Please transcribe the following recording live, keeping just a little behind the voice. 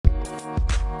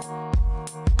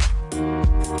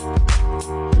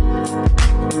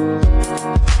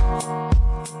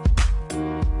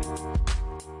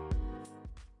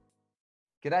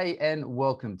G'day and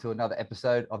welcome to another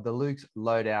episode of the Luke's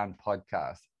Lowdown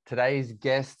podcast. Today's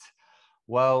guest,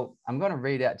 well, I'm going to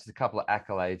read out just a couple of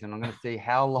accolades and I'm going to see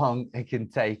how long it can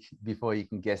take before you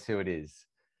can guess who it is.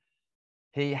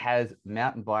 He has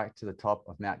mountain biked to the top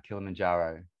of Mount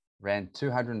Kilimanjaro, ran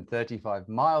 235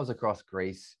 miles across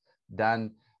Greece,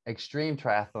 done extreme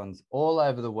triathlons all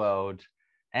over the world,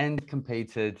 and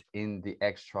competed in the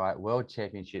X-Tri World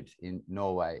Championships in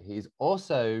Norway. He's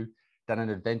also done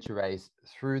an adventure race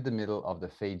through the middle of the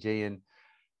Fijian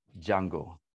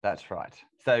jungle. That's right.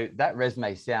 So that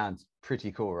resume sounds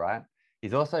pretty cool, right?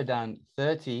 He's also done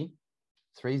 30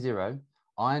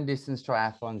 iron distance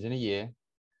triathlons in a year.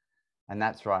 And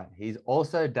that's right. He's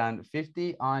also done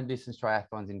 50 iron distance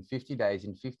triathlons in 50 days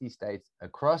in 50 states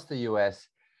across the US,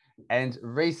 and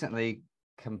recently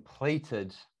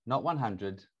completed not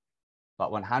 100,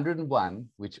 but 101,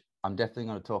 which I'm definitely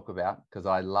going to talk about because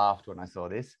I laughed when I saw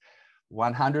this.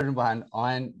 101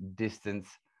 iron distance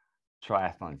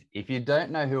triathlons. If you don't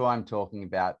know who I'm talking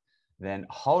about, then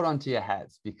hold on to your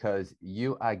hats because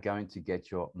you are going to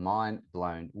get your mind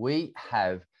blown. We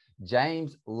have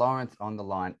James Lawrence on the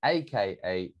line,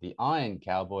 aka the Iron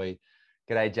Cowboy.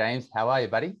 G'day, James. How are you,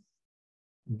 buddy?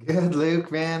 Good,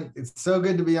 Luke, man. It's so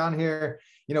good to be on here.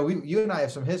 You know, you and I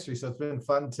have some history, so it's been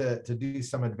fun to do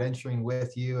some adventuring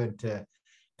with you and to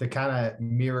kind of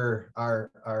mirror our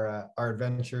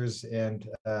adventures and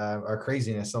our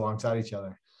craziness alongside each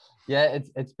other. Yeah,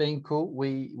 it's been cool.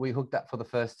 We hooked up for the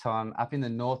first time up in the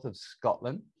north of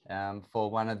Scotland for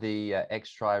one of the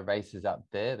X-Tri races up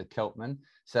there, the Keltman.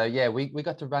 So yeah, we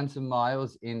got to run some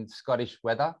miles in Scottish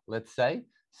weather, let's say.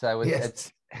 So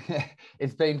it's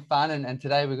been fun, and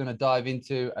today we're going to dive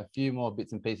into a few more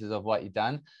bits and pieces of what you've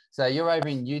done. So you're over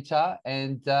in Utah,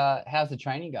 and how's the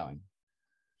training going?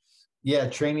 Yeah,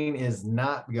 training is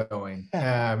not going.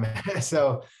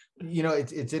 So, you know,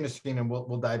 it's interesting, and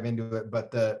we'll dive into it.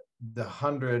 But the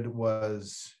 100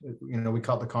 was, you know, we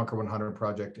call it the Conquer 100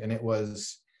 project, and it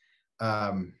was,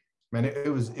 man,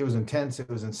 it was intense. It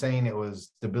was insane. It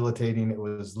was debilitating. It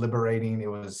was liberating. It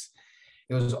was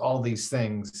all these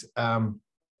things.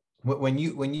 When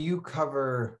you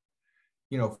cover,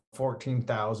 you know,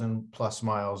 14,000 plus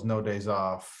miles, no days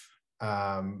off,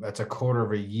 that's a quarter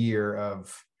of a year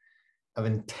of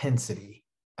intensity.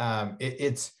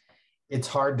 It's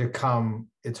hard to come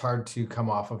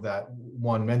off of that,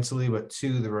 one, mentally, but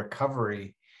two, the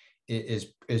recovery is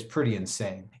pretty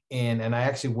insane. And I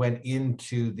actually went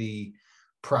into the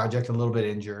project a little bit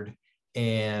injured,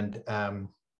 and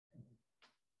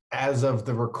as of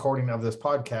the recording of this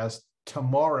podcast,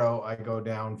 tomorrow I go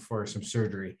down for some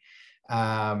surgery.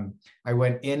 I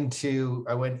went into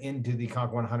the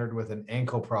Conquer 100 with an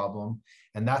ankle problem,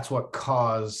 and that's what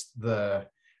caused the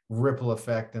ripple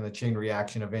effect and the chain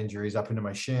reaction of injuries up into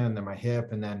my shin and then my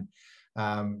hip. And then,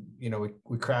 you know,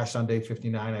 we crashed on day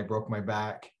 59. I broke my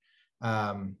back.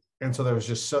 And so there was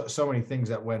just so many things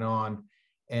that went on.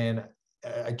 And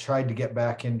I tried to get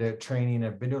back into training.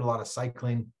 I've been doing a lot of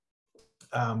cycling,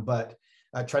 but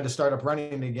I tried to start up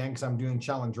running again because I'm doing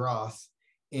Challenge Roth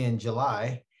in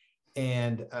July.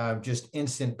 And just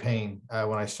instant pain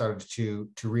when I started to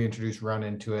reintroduce run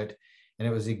into it. And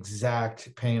it was the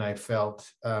exact pain I felt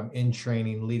in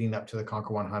training leading up to the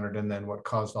Conquer 100, and then what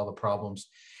caused all the problems.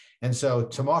 And so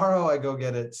tomorrow I go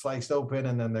get it sliced open,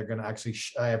 and then they're going to actually,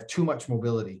 I have too much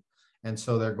mobility. And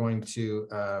so they're going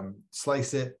to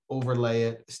slice it, overlay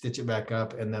it, stitch it back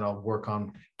up, and then I'll work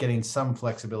on getting some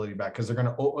flexibility back because they're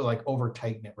going to like over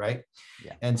tighten it, right?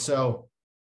 Yeah. And so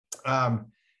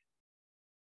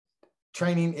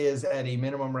training is at a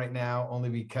minimum right now, only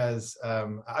because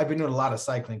I've been doing a lot of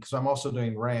cycling because I'm also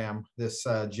doing RAM this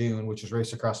June, which is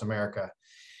Race Across America.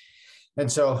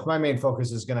 And so my main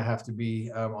focus is going to have to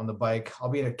be on the bike. I'll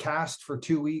be in a cast for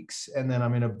 2 weeks, and then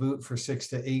I'm in a boot for 6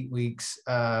 to 8 weeks.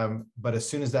 But as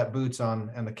soon as that boot's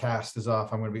on and the cast is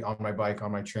off, I'm going to be on my bike,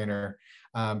 on my trainer,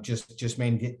 just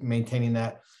maintaining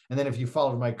that. And then if you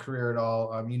followed my career at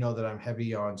all, you know that I'm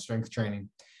heavy on strength training.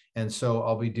 And so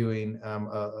I'll be doing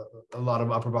a lot of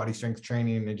upper body strength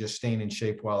training and just staying in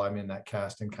shape while I'm in that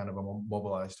cast and kind of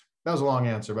mobilized. That was a long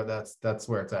answer, but that's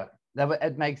where it's at. No, but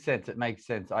it makes sense. It makes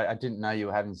sense. I didn't know you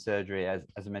were having surgery. As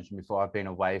I mentioned before, I've been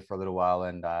away for a little while,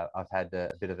 and I've had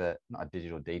a bit of not a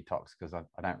digital detox because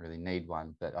I don't really need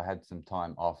one, but I had some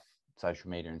time off social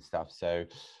media and stuff. So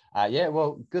yeah,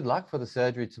 well, good luck for the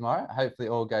surgery tomorrow. Hopefully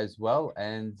all goes well,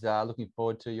 and looking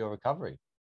forward to your recovery.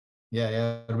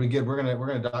 Yeah, it'll be good. We're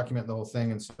gonna document the whole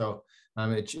thing, and so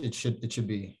it should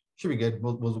be good.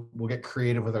 We'll get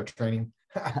creative with our training.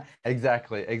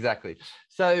 Exactly.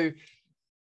 So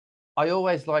I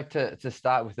always like to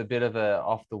start with a bit of a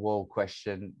off the wall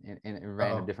question in a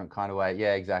random Uh-oh. different kind of way.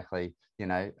 Yeah, exactly.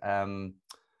 You're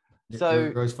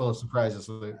So always full of surprises,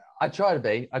 Luke. I try to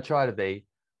be. I try to be.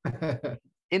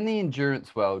 In the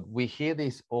endurance world, we hear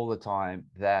this all the time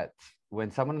that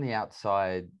when someone on the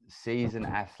outside sees an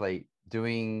athlete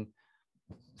doing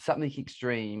something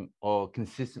extreme or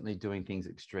consistently doing things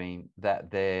extreme,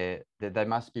 that they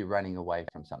must be running away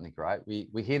from something, right?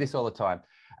 We hear this all the time.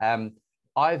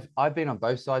 I've been on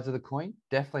both sides of the coin.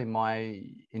 Definitely my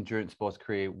endurance sports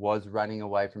career was running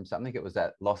away from something. It was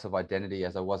that loss of identity,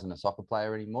 as I wasn't a soccer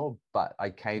player anymore, but I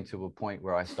came to a point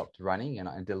where I stopped running, and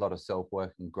I did a lot of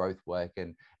self-work and growth work,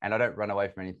 and I don't run away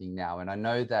from anything now. And I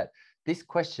know that this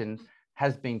question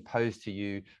has been posed to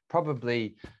you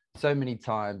probably so many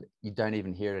times you don't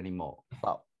even hear it anymore.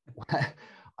 But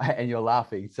and you're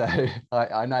laughing, so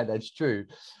I know that's true.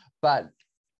 But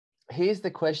here's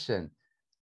the question.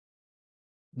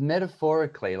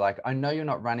 Metaphorically, like, I know you're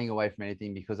not running away from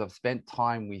anything because I've spent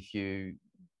time with you,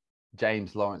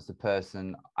 James Lawrence, the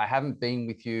person. I haven't been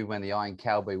with you when the Iron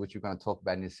Cowboy, which we're going to talk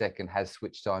about in a second, has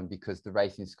switched on because the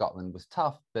race in Scotland was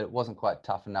tough, but it wasn't quite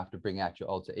tough enough to bring out your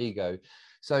alter ego.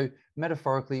 So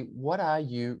metaphorically, what are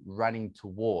you running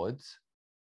towards,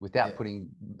 without putting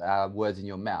words in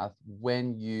your mouth,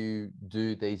 when you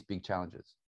do these big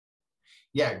challenges?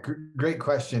 Yeah, great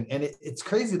question. And it's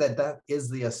crazy that that is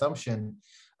the assumption.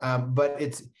 But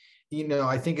it's,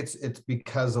 I think it's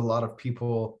because a lot of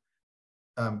people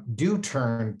do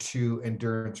turn to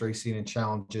endurance racing and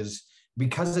challenges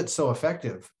because it's so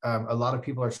effective. A lot of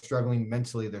people are struggling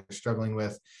mentally. They're struggling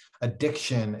with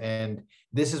addiction. And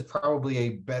this is probably a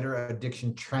better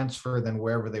addiction transfer than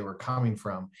wherever they were coming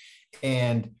from.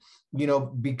 And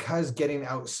because getting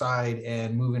outside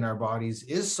and moving our bodies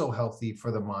is so healthy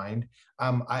for the mind,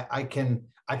 I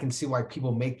can see why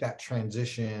people make that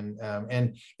transition.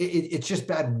 And it's just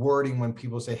bad wording when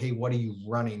people say, "Hey, what are you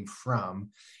running from?"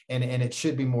 And it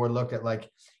should be more looked at like,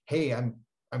 "Hey,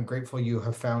 I'm grateful you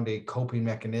have found a coping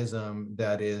mechanism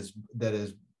that is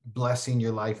blessing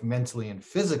your life mentally and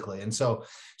physically." And so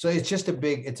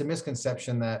it's a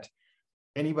misconception that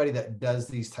anybody that does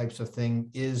these types of things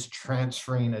is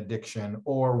transferring addiction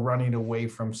or running away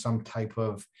from some type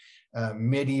of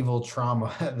medieval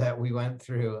trauma that we went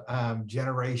through,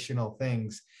 generational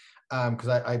things. Because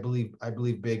I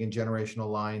believe big in generational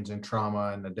lines and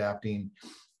trauma and adapting,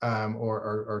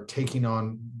 or taking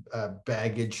on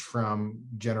baggage from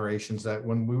generations that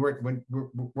when we weren't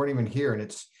even here, and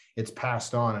it's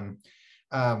passed on.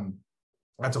 And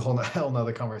that's a whole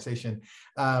nother conversation.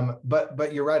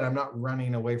 But you're right. I'm not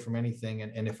running away from anything.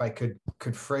 And if I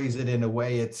could phrase it in a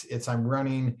way, it's I'm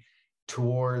running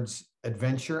towards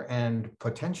adventure and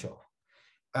potential.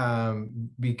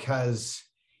 Because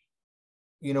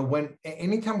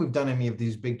anytime we've done any of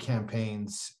these big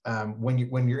campaigns,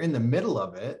 when you're in the middle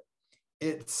of it,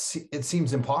 it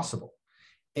seems impossible.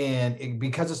 And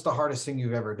because it's the hardest thing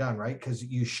you've ever done, right? Because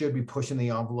you should be pushing the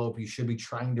envelope. You should be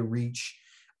trying to reach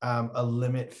a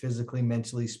limit physically,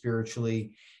 mentally,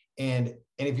 spiritually. And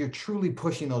if you're truly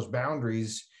pushing those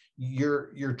boundaries,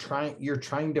 you're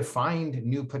trying to find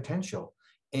new potential.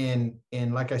 And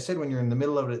like I said, when you're in the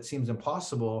middle of it, it seems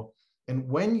impossible. And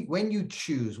when you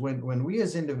choose, when we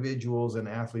as individuals and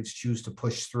athletes choose to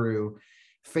push through,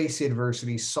 face the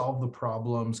adversity, solve the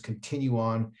problems, continue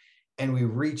on, and we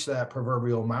reach that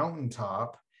proverbial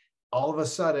mountaintop, all of a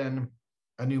sudden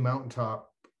a new mountaintop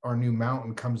or new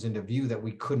mountain comes into view that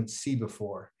we couldn't see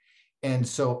before. And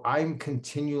so I'm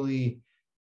continually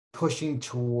pushing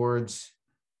towards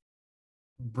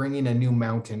bringing a new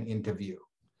mountain into view.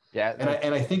 Yeah.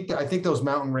 And I think those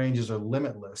mountain ranges are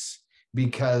limitless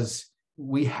because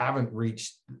we haven't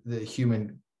reached the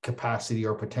human capacity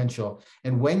or potential.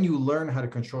 And when you learn how to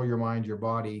control your mind, your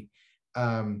body,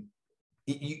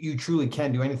 you truly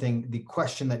can do anything. The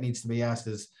question that needs to be asked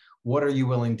is, what are you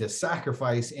willing to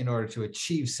sacrifice in order to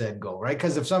achieve said goal, right?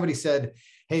 Because if somebody said,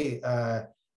 "Hey,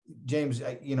 James,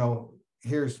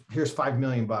 here's $5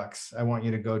 million. I want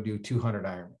you to go do 200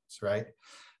 Ironmans," right?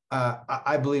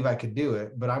 I believe I could do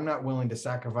it, but I'm not willing to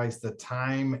sacrifice the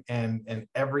time and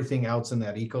everything else in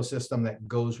that ecosystem that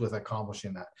goes with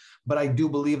accomplishing that. But I do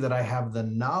believe that I have the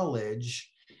knowledge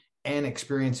and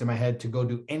experience in my head to go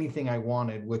do anything I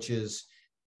wanted, which is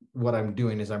what I'm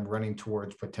doing is I'm running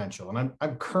towards potential. And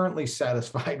I'm currently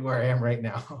satisfied where I am right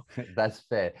now. That's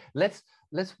fair. Let's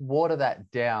water that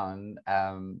down.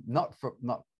 Not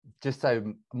just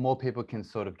so more people can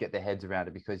sort of get their heads around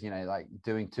it, because, like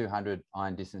doing 200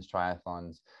 iron distance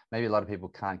triathlons, maybe a lot of people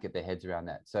can't get their heads around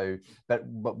that. So, but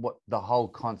what the whole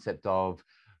concept of,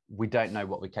 we don't know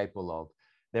what we're capable of.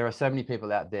 There are so many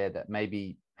people out there that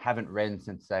maybe haven't ran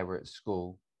since they were at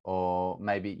school, or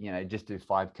maybe, just do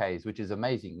 5Ks, which is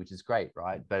amazing, which is great,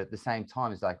 right? But at the same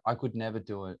time, it's like I could never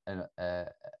do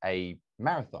a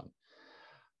marathon.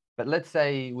 But let's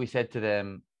say we said to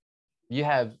them, you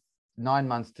have 9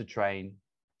 months to train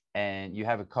and you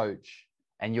have a coach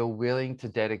and you're willing to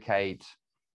dedicate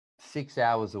 6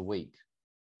 hours a week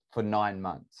for 9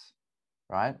 months,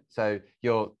 right? So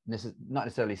you're not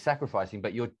necessarily sacrificing,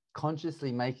 but you're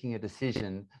consciously making a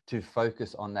decision to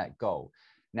focus on that goal.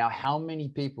 Now, how many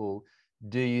people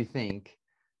do you think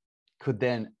could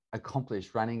then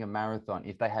accomplish running a marathon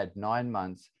if they had 9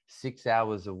 months, 6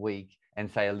 hours a week, and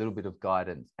say a little bit of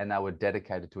guidance, and they were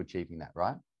dedicated to achieving that,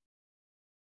 right?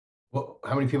 Well,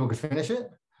 how many people could finish it?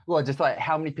 Well, just like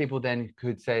how many people then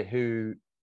who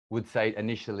would say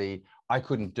initially, I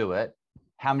couldn't do it.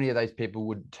 How many of those people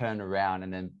would turn around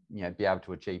and then, be able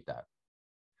to achieve that?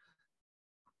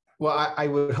 Well, I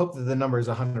would hope that the number is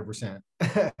 100%.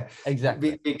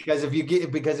 Exactly. Because if you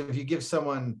give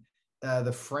someone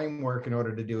the framework in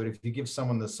order to do it, if you give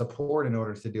someone the support in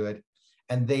order to do it,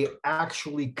 and they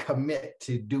actually commit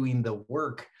to doing the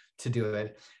work to do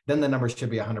it, then the number should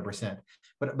be 100%.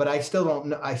 But I still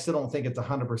don't think it's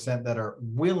 100% that are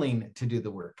willing to do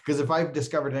the work. Because if I've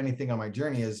discovered anything on my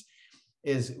journey is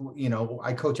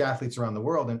I coach athletes around the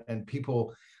world, and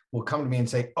people will come to me and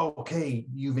say, oh, okay,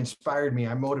 you've inspired me.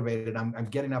 I'm motivated. I'm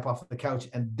getting up off the couch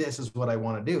and this is what I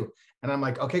want to do. And I'm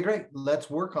like, okay, great. Let's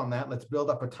work on that. Let's build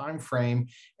up a time frame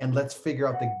and let's figure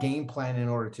out the game plan in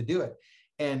order to do it.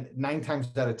 And 9 times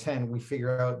out of 10, we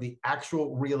figure out the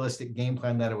actual realistic game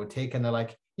plan that it would take. And they're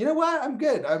like, you know what? I'm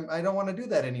good. I don't want to do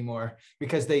that anymore,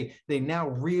 because they now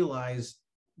realize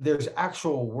there's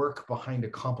actual work behind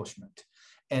accomplishment.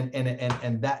 And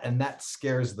that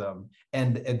scares them,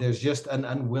 and there's just an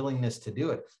unwillingness to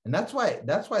do it. And that's why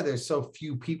there's so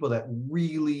few people that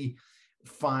really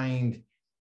find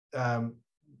the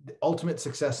ultimate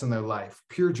success in their life,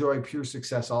 pure joy, pure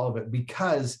success, all of it,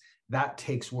 because that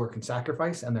takes work and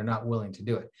sacrifice, and they're not willing to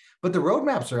do it. But the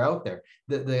roadmaps are out there.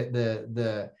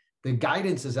 The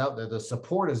guidance is out there. The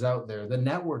support is out there. The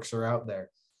networks are out there.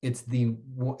 It's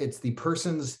the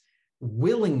person's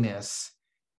willingness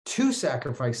to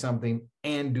sacrifice something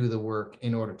and do the work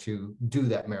in order to do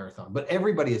that marathon. But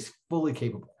everybody is fully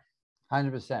capable.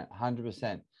 100%,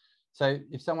 100%. So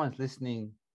if someone's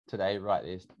listening today,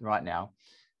 right now,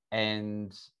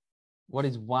 and what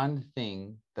is one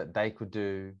thing that they could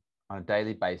do on a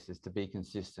daily basis to be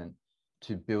consistent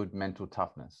to build mental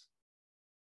toughness?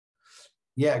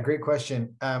 Yeah, great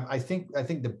question. I think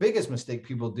the biggest mistake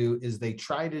people do is they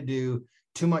try to do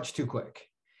too much too quick,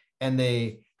 and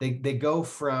they go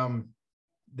from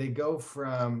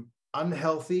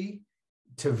unhealthy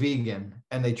to vegan,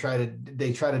 and they try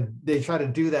to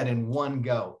do that in one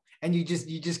go, and you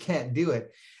just can't do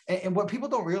it. And what people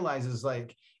don't realize is,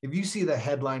 like, if you see the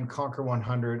headline, Conquer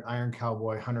 100, Iron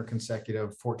Cowboy, 100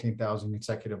 consecutive, 14,000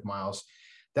 consecutive miles,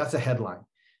 that's a headline.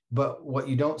 But what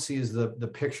you don't see is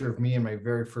the picture of me in my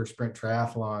very first sprint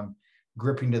triathlon,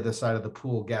 gripping to the side of the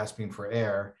pool, gasping for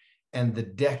air, and the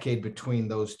decade between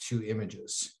those two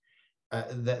images.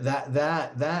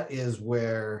 That is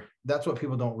where, that's what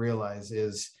people don't realize,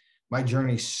 is my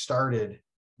journey started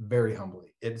very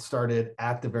humbly. It started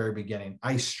at the very beginning.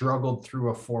 I struggled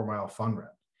through a 4-mile fun run,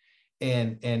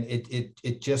 and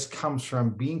it just comes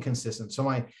from being consistent. So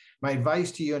my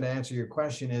advice to you, and to answer your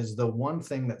question, is the one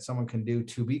thing that someone can do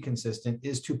to be consistent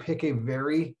is to pick a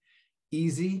very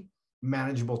easy,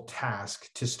 manageable task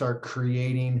to start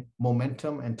creating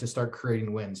momentum and to start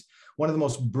creating wins. One of the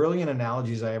most brilliant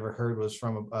analogies I ever heard was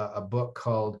from a book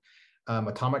called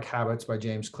Atomic Habits by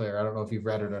James Clear. I don't know if you've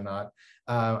read it or not.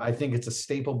 I think it's a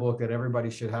staple book that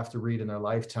everybody should have to read in their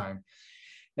lifetime.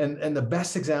 And the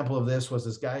best example of this was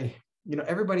this guy,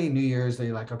 everybody New Year's,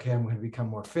 they're like, okay, I'm going to become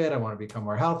more fit. I want to become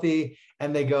more healthy.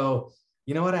 And they go,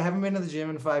 you know what? I haven't been to the gym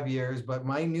in 5 years, but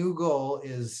my new goal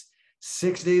is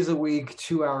 6 days a week,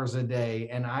 2 hours a day,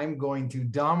 and I'm going to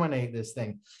dominate this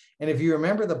thing. And if you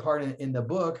remember the part in the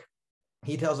book,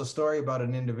 he tells a story about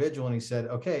an individual, and he said,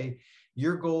 okay,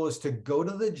 your goal is to go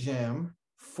to the gym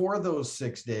for those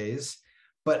 6 days,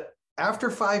 but after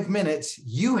 5 minutes,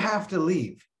 you have to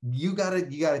leave. You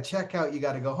gotta check out, you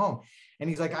gotta go home. And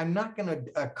he's like, I'm not gonna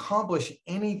accomplish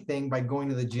anything by going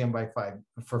to the gym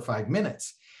for 5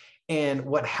 minutes. And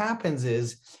what happens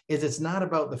is it's not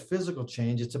about the physical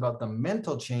change, it's about the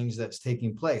mental change that's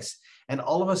taking place. And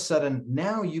all of a sudden,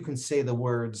 now you can say the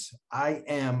words, I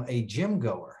am a gym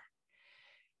goer.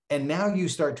 And now you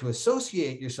start to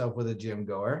associate yourself with a gym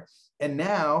goer. And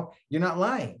now you're not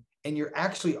lying. And you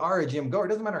actually are a gym goer. It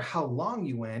doesn't matter how long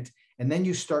you went. and then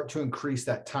you start to increase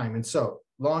that time. And so,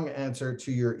 long answer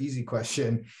to your easy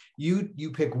question,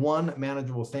 you pick one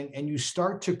manageable thing and you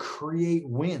start to create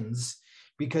wins,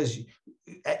 because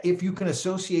if you can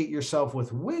associate yourself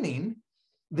with winning,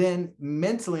 then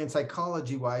mentally and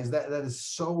psychology wise, that is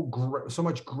so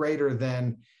much greater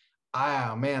than,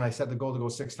 man, I set the goal to go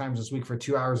 6 times this week for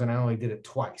 2 hours and I only did it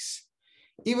twice.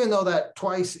 Even though that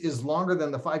twice is longer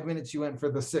than the 5 minutes you went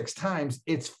for the 6 times,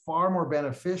 it's far more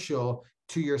beneficial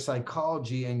to your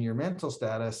psychology and your mental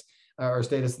status or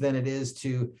status than it is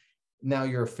to, now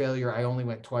you're a failure, I only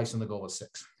went twice and the goal was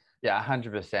 6. Yeah,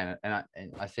 100%. And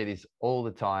I see this all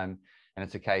the time. And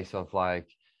it's a case of like,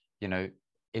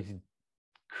 it's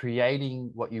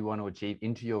creating what you want to achieve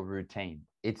into your routine.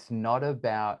 It's not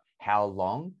about how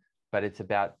long, but it's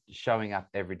about showing up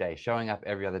every day, showing up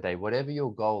every other day, whatever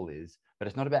your goal is. But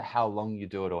it's not about how long you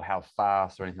do it or how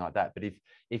fast or anything like that. But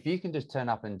if you can just turn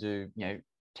up and do,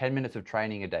 10 minutes of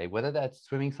training a day, whether that's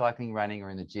swimming, cycling, running, or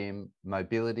in the gym,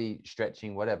 mobility,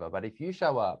 stretching, whatever. But if you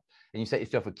show up and you set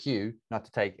yourself a cue, not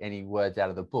to take any words out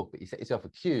of the book, but you set yourself a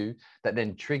cue that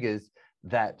then triggers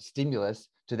that stimulus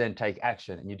to then take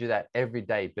action. And you do that every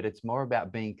day. But it's more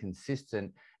about being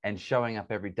consistent and showing up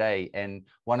every day. And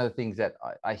one of the things that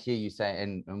I hear you say,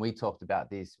 and we talked about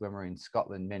this when we were in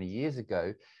Scotland many years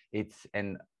ago,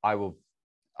 and I will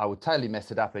totally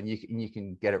mess it up and you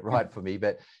can get it right for me,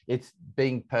 but it's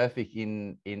being perfect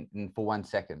in for 1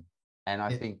 second. And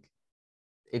I think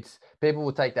people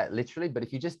will take that literally, but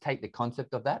if you just take the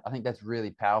concept of that, I think that's really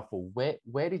powerful.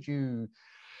 Where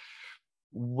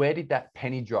did that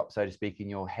penny drop, so to speak, in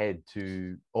your head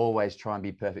to always try and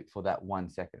be perfect for that 1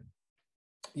 second?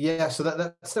 Yeah, so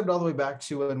that stepped all the way back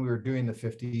to when we were doing the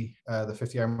 50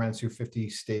 Ironmans through 50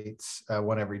 states,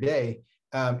 one every day.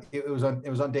 It was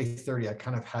on day 30. I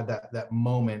kind of had that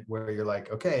moment where you're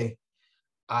like, okay,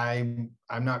 I'm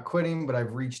not quitting, but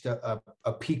I've reached a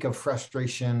peak of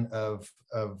frustration, of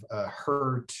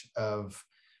hurt,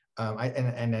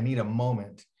 and I need a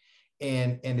moment.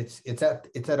 And it's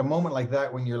at a moment like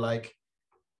that when you're like,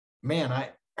 man,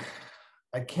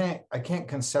 I can't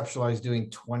conceptualize doing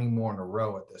 20 more in a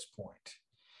row at this point.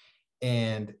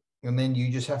 And then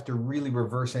you just have to really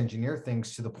reverse engineer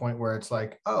things to the point where it's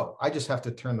like, oh, I just have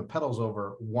to turn the pedals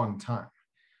over 1 time,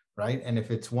 right? And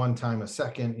if it's 1 time a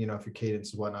second, if your cadence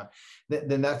is whatnot,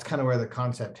 then that's kind of where the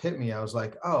concept hit me. I was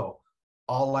like, oh,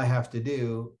 all I have to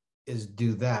do is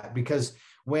do that. Because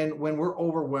when we're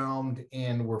overwhelmed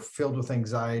and we're filled with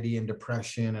anxiety and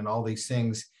depression and all these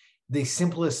things, the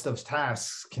simplest of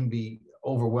tasks can be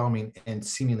overwhelming and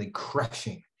seemingly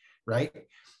crushing, right?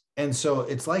 And so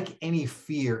it's like any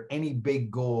fear, any big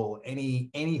goal,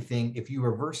 anything, if you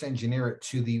reverse engineer it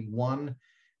to the one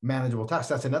manageable task.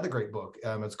 That's another great book.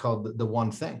 It's called The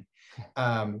One Thing.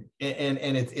 And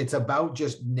it's about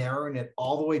just narrowing it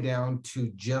all the way down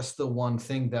to just the one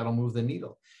thing that'll move the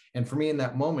needle. And for me in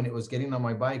that moment, it was getting on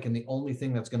my bike, and the only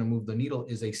thing that's going to move the needle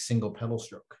is a single pedal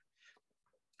stroke.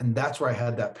 And that's where I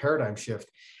had that paradigm shift.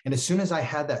 And as soon as I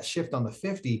had that shift on the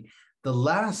 50, the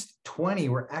last 20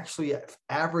 were actually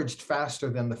averaged faster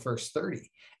than the first 30.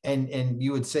 And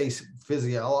you would say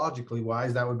physiologically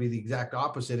wise, that would be the exact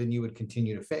opposite, and you would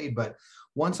continue to fade. But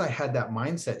once I had that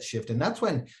mindset shift, and that's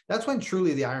when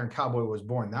truly the Iron Cowboy was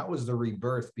born. That was the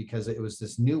rebirth, because it was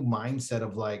this new mindset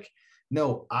of like,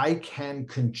 no, I can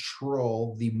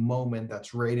control the moment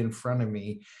that's right in front of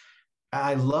me.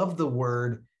 I love the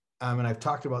word, and I've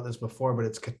talked about this before, but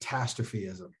it's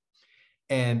catastrophism.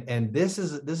 And this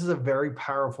is a very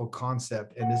powerful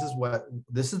concept. And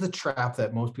this is the trap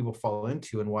that most people fall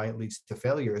into, and why it leads to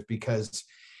failure is because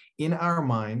in our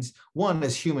minds, one,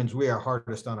 as humans, we are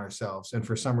hardest on ourselves. And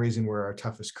for some reason, we're our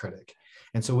toughest critic.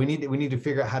 And so we need to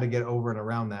figure out how to get over and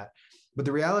around that. But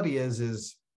the reality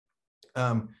is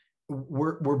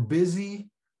we're busy,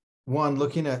 one,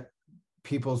 looking at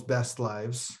people's best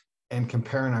lives and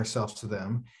comparing ourselves to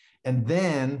them. And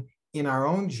then in our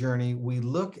own journey, we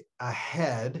look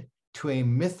ahead to a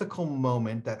mythical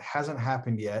moment that hasn't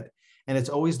happened yet. And it's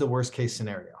always the worst case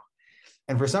scenario.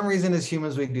 And for some reason, as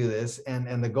humans, we do this.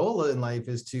 And the goal in life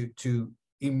is to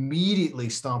immediately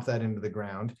stomp that into the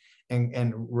ground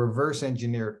and reverse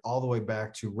engineer it all the way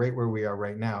back to right where we are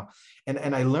right now.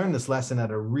 And I learned this lesson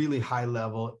at a really high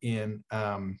level in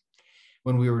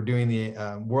when we were doing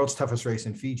the world's toughest race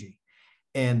in Fiji.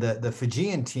 And the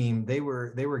Fijian team, they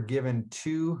were given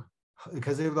 2,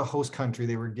 because they were the host country,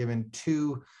 they were given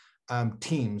 2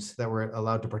 teams that were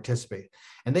allowed to participate.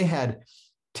 And they had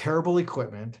terrible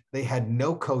equipment. They had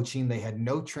no coaching. They had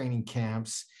no training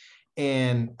camps.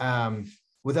 And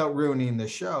without ruining the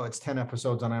show, it's 10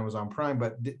 episodes on Amazon Prime,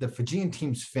 but the Fijian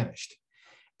team's finished.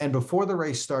 And before the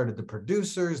race started, the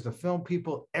producers, the film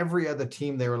people, every other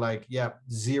team, they were like, yeah,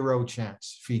 zero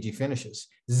chance Fiji finishes,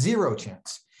 zero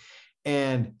chance.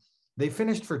 And they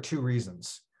finished for two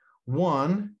reasons.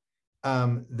 One,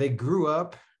 they grew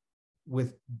up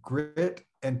with grit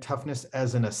and toughness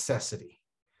as a necessity,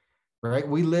 right?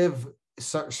 We live,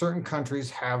 certain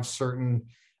countries have certain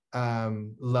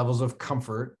levels of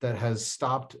comfort that has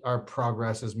stopped our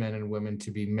progress as men and women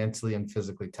to be mentally and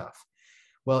physically tough.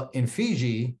 Well, in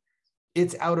Fiji,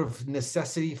 it's out of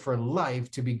necessity for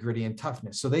life to be gritty and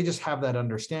toughness. So they just have that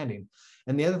understanding.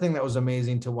 And the other thing that was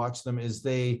amazing to watch them is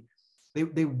they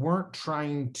weren't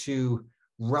trying to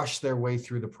rush their way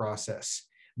through the process.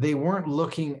 They weren't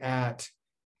looking at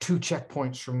 2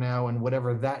 checkpoints from now and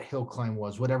whatever that hill climb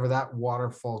was, whatever that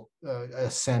waterfall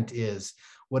ascent is,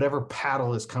 whatever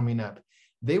paddle is coming up.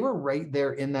 They were right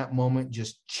there in that moment,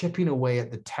 just chipping away at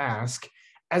the task,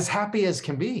 as happy as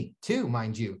can be, too,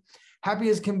 mind you. Happy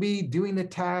as can be, doing the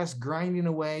task, grinding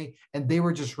away, and they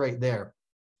were just right there.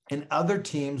 And other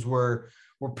teams were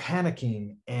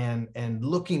panicking and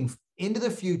looking into the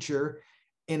future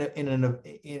in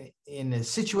a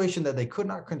situation that they could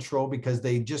not control because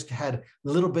they just had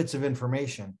little bits of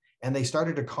information, and they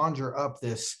started to conjure up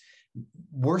this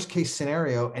worst case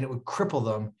scenario, and it would cripple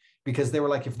them because they were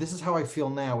like, if this is how I feel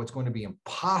now, it's going to be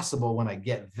impossible when I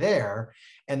get there.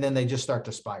 And then they just start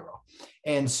to spiral.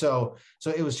 And so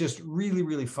it was just really,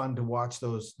 really fun to watch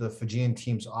the Fijian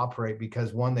teams operate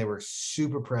because, one, they were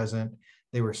super present,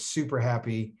 they were super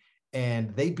happy,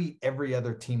 and they beat every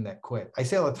other team that quit. I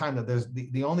say all the time that there's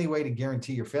the only way to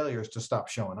guarantee your failure is to stop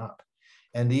showing up.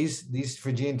 And these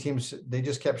Fijian teams, they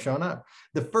just kept showing up.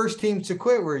 The first teams to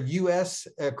quit were US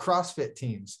CrossFit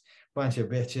teams. Bunch of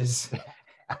bitches.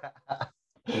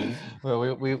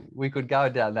 Well, we could go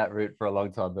down that route for a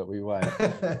long time, but we won't.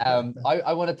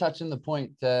 I want to touch on the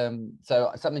point.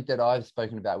 So something that I've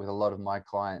spoken about with a lot of my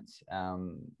clients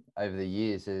over the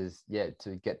years is,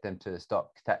 to get them to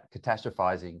stop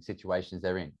catastrophizing situations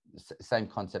they're in. Same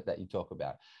concept that you talk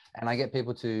about. And I get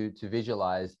people to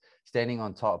visualize standing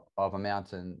on top of a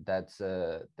mountain that's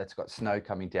got snow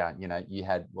coming down. You know, you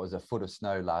had was a foot of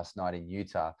snow last night in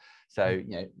Utah. So,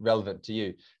 relevant to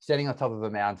you, standing on top of a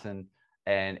mountain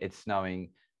and it's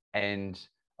snowing, and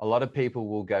a lot of people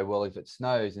will go, well, if it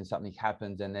snows and something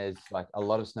happens and there's like a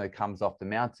lot of snow comes off the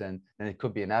mountain, then it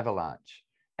could be an avalanche.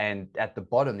 And at the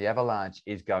bottom, the avalanche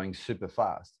is going super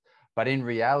fast. But in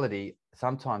reality,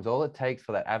 sometimes all it takes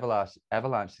for that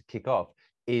avalanche to kick off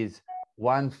is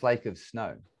one flake of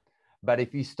snow. But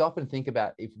if you stop and think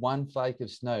about, if one flake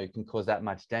of snow can cause that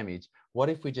much damage, what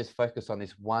if we just focus on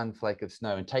this one flake of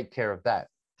snow and take care of that,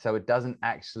 so it doesn't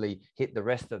actually hit the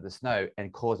rest of the snow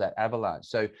and cause that avalanche?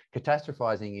 So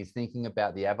catastrophizing is thinking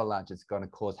about the avalanche that's going to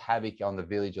cause havoc on the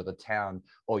village or the town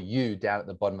or you down at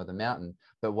the bottom of the mountain.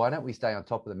 But why don't we stay on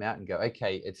top of the mountain and go,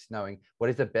 okay, it's snowing. What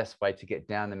is the best way to get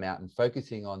down the mountain?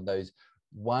 Focusing on those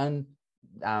one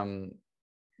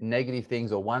negative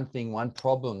things or one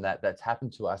problem that's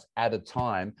happened to us at a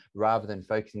time, rather than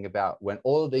focusing about when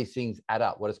all of these things add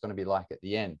up, what it's going to be like at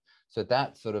the end. So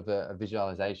that's sort of a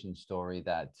visualization story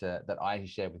that I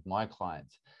share with my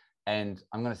clients. And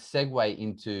I'm going to segue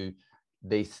into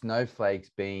these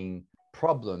snowflakes being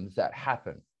problems that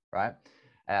happen, right?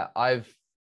 I've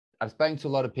spoken to a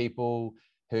lot of people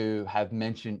who have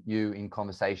mentioned you in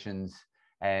conversations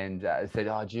and said,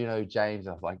 oh, do you know James?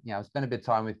 I was like, I've spent a bit of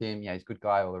time with him. He's a good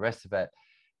guy, all the rest of it.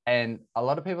 And a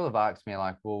lot of people have asked me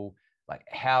like, well, like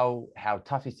how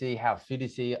tough is he? How fit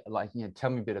is he? Like, tell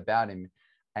me a bit about him.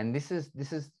 And this is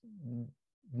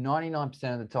 99%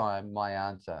 of the time my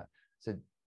answer. So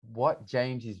what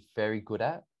James is very good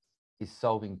at is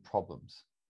solving problems,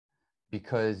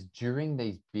 because during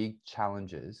these big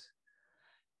challenges,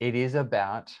 it is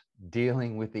about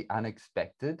dealing with the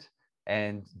unexpected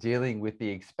and dealing with the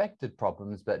expected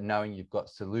problems, but knowing you've got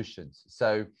solutions.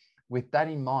 So with that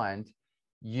in mind,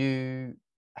 you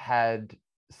had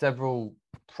several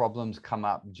problems come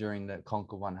up during the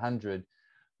Conquer 100.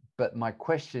 But my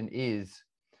question is,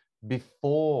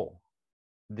 before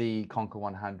the Conquer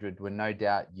 100, when no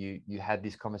doubt you had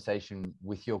this conversation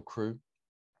with your crew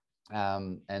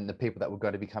and the people that were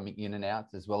going to be coming in and out,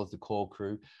 as well as the core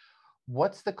crew,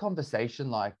 what's the conversation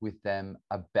like with them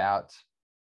about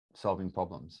solving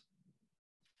problems?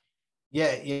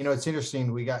 Yeah, it's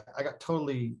interesting. I got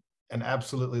totally and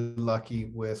absolutely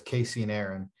lucky with Casey and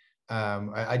Aaron.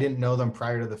 I didn't know them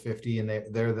prior to the 50, and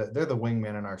they're the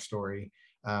wingmen in our story.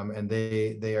 And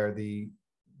they are the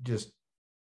just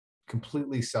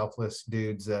completely selfless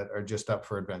dudes that are just up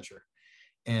for adventure,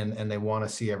 and they want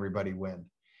to see everybody win.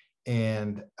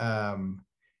 And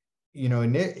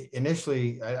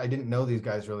initially I didn't know these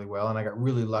guys really well, and I got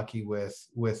really lucky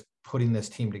with putting this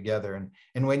team together.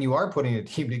 And when you are putting a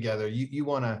team together, you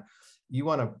want to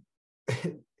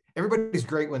everybody's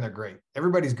great when they're great.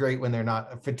 Everybody's great when they're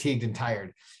not fatigued and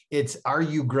tired. It's, are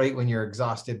you great when you're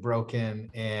exhausted, broken,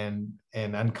 and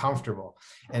uncomfortable?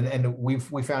 And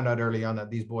we found out early on that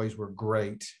these boys were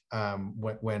great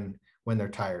when they're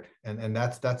tired, and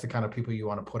that's the kind of people you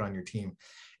want to put on your team.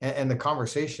 And the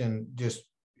conversation just,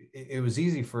 it was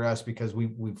easy for us because we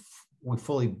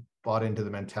fully bought into the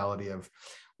mentality of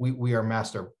we are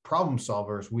master problem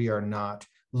solvers. We are not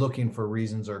looking for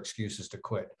reasons or excuses to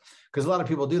quit, because a lot of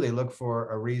people do. They look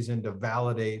for a reason to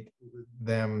validate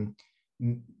them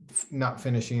not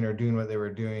finishing or doing what they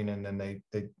were doing, and then they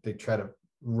try to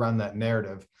run that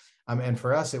narrative. And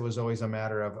for us, it was always a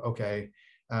matter of, okay,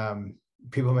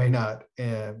 people may not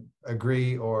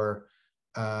agree or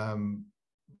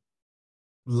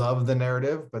love the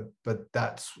narrative, but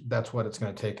that's what it's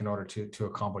going to take in order to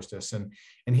accomplish this. And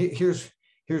here's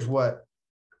what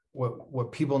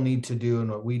people need to do,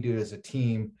 and what we do as a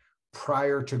team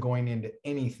prior to going into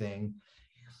anything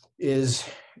is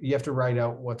you have to write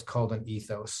out what's called an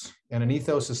ethos. And an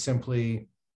ethos is simply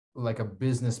like a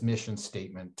business mission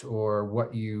statement, or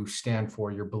what you stand for,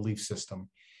 your belief system.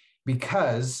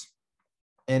 Because,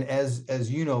 and as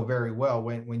you know very well,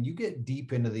 when you get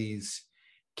deep into these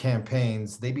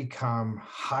campaigns, they become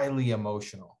highly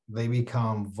emotional, they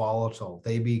become volatile,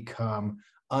 they become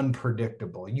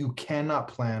unpredictable. You cannot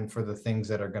plan for the things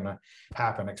that are going to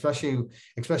happen, especially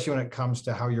when it comes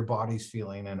to how your body's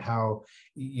feeling, and how,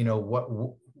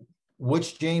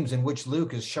 which James and which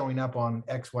Luke is showing up on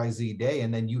XYZ day.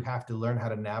 And then you have to learn how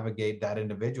to navigate that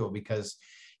individual, because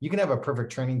you can have a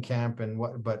perfect training camp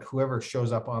but whoever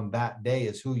shows up on that day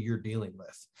is who you're dealing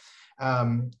with.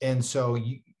 And so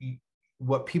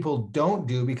what people don't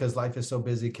do, because life is so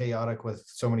busy, chaotic, with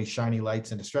so many shiny lights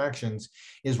and distractions,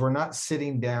 is we're not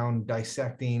sitting down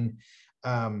dissecting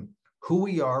who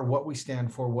we are, what we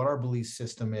stand for, what our belief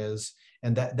system is,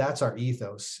 and that's our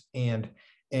ethos. And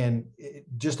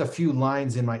just a few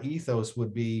lines in my ethos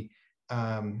would be,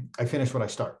 I finish what I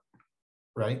start,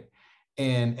 right?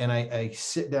 And I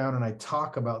sit down and I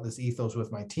talk about this ethos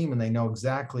with my team, and they know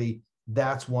exactly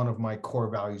that's one of my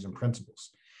core values and principles.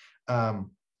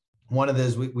 One of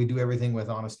those, we do everything with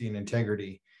honesty and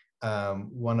integrity.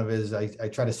 One of is I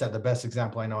try to set the best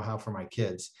example I know how for my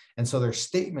kids. And so there's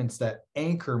statements that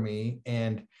anchor me.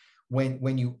 And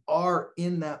when you are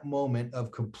in that moment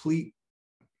of complete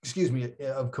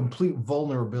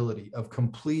vulnerability, of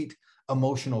complete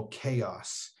emotional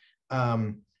chaos,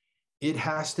 it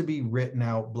has to be written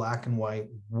out black and white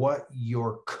what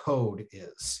your code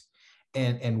is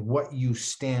and what you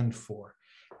stand for.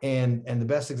 And the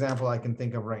best example I can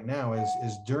think of right now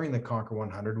is during the Conquer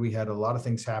 100, we had a lot of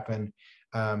things happen.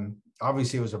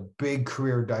 Obviously, it was a big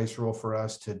career dice roll for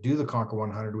us to do the Conquer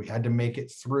 100. We had to make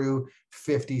it through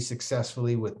 50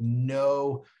 successfully with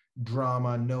no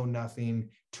drama, no nothing,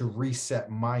 to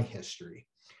reset my history.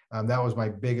 That was my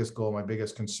biggest goal, my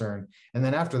biggest concern. And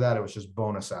then after that, it was just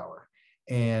bonus hour.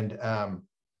 And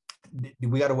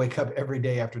we got to wake up every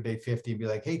day after day 50 and be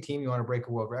like, hey, team, you want to break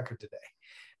a world record today?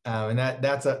 And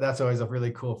that's always a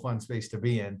really cool, fun space to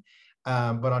be in.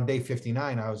 But on day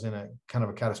 59, I was in a kind of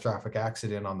a catastrophic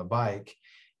accident on the bike.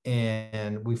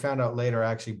 And we found out later,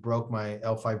 I actually broke my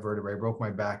L5 vertebrae, broke my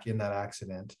back in that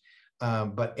accident.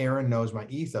 But Aaron knows my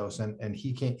ethos, and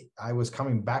I was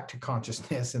coming back to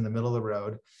consciousness in the middle of the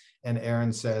road. And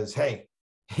Aaron says, hey,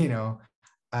 and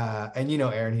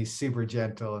Aaron, he's super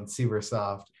gentle and super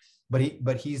soft, but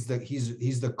he's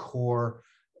the core,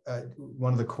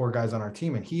 one of the core guys on our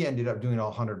team. And he ended up doing all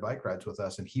 100 bike rides with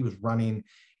us, and he was running,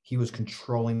 he was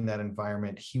controlling that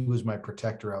environment. He was my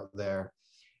protector out there.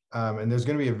 And there's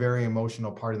going to be a very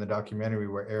emotional part in the documentary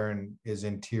where Aaron is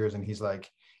in tears, and he's like,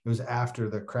 it was after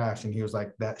the crash, and he was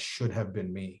like, that should have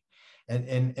been me.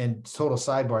 And total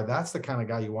sidebar, that's the kind of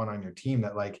guy you want on your team,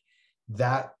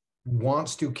 that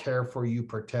wants to care for you,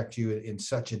 protect you in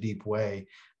such a deep way,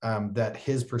 that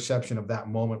his perception of that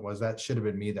moment was, that should have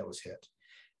been me that was hit.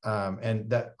 And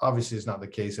that obviously is not the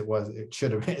case. It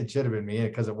should have been me,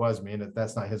 because it was me, and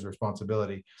that's not his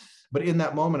responsibility. But in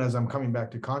that moment, as I'm coming back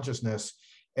to consciousness,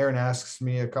 Aaron asks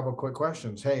me a couple of quick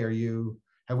questions. Hey,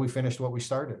 have we finished what we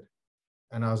started?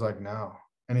 And I was like, no.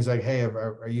 And he's like, hey,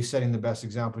 are you setting the best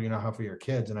example you know how for your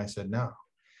kids? And I said, no.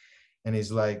 And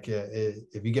he's like,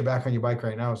 if you get back on your bike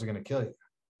right now, is it going to kill you?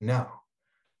 No.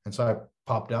 And so I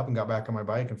popped up and got back on my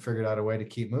bike and figured out a way to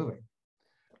keep moving.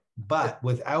 But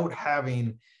without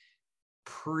having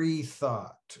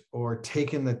pre-thought or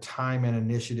taken the time and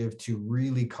initiative to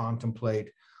really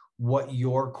contemplate what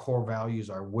your core values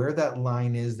are, where that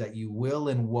line is that you will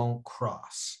and won't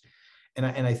cross. And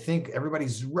I think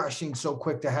everybody's rushing so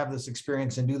quick to have this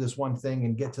experience and do this one thing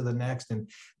and get to the next and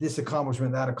this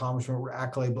accomplishment, that accomplishment,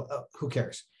 accolade, who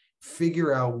cares?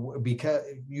 Figure out, because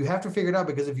you have to figure it out,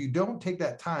 because if you don't take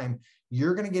that time,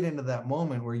 you're going to get into that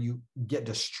moment where you get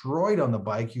destroyed on the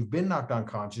bike. You've been knocked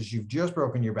unconscious. You've just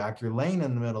broken your back. You're laying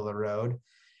in the middle of the road.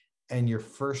 And your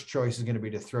first choice is going to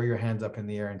be to throw your hands up in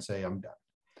the air and say, I'm done.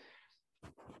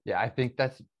 Yeah, I think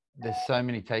there's so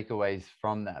many takeaways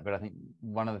from that. But I think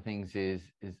one of the things is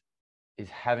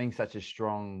having such a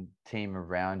strong team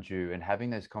around you and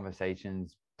having those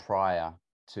conversations prior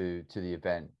to the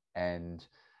event. And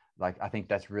like, I think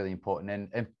that's really important.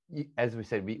 And as we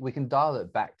said, we can dial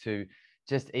it back to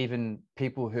just even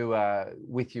people who are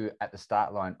with you at the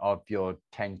start line of your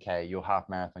 10K, your half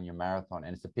marathon, your marathon.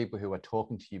 And it's the people who are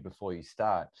talking to you before you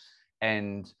start.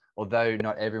 And although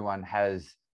not everyone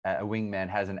has a wingman,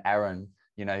 has an Aaron,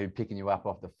 you know, picking you up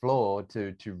off the floor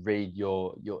to read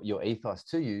your ethos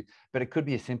to you, but it could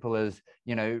be as simple as,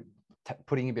 you know,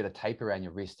 putting a bit of tape around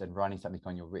your wrist and writing something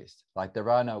on your wrist. Like, there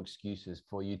are no excuses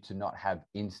for you to not have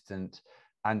instant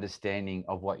understanding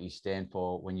of what you stand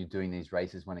for when you're doing these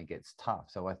races when it gets tough.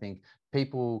 So I think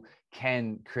people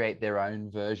can create their own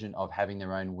version of having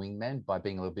their own wingman by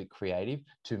being a little bit creative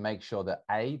to make sure that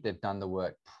A, they've done the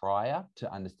work prior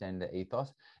to understand the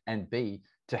ethos, and B,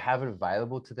 to have it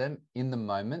available to them in the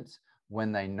moments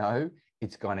when they know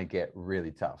it's going to get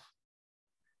really tough.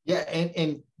 Yeah,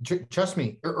 and trust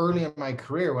me, early in my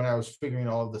career when I was figuring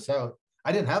all of this out,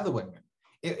 I didn't have the wingman.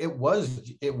 It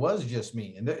was just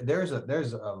me, and there's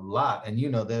a lot, and you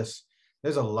know this.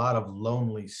 There's a lot of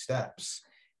lonely steps,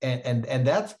 and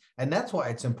that's why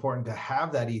it's important to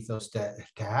have that ethos, to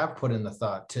have put in the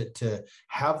thought, to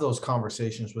have those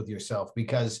conversations with yourself,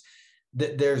 because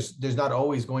there's not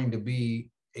always going to be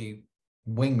a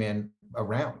wingman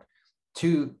around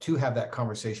to have that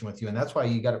conversation with you. And that's why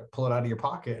you got to pull it out of your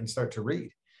pocket and start to read.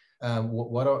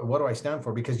 What do I stand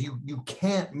for? Because you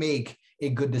can't make a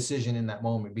good decision in that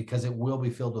moment, because it will be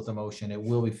filled with emotion. It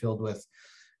will be filled with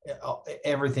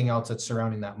everything else that's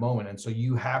surrounding that moment. And so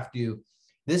you have to,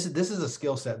 this is a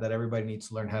skill set that everybody needs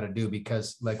to learn how to do,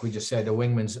 because like we just said, the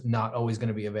wingman's not always going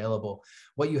to be available.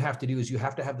 What you have to do is you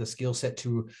have to have the skill set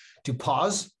to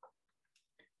pause,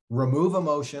 remove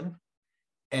emotion,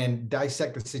 and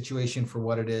dissect the situation for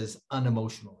what it is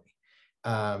unemotionally.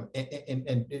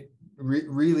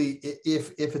 Really,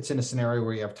 if it's in a scenario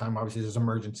where you have time, obviously there's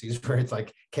emergencies where it's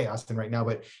like chaos and right now,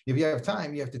 but if you have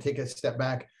time, you have to take a step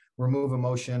back, remove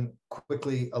emotion,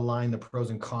 quickly align the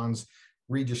pros and cons,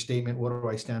 read your statement. What do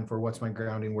I stand for? What's my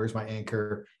grounding? Where's my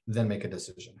anchor? Then make a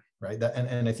decision, right?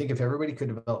 And I think if everybody could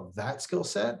develop that skill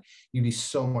set, you'd be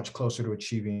so much closer to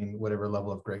achieving whatever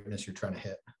level of greatness you're trying to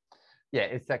hit. Yeah,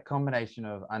 it's that combination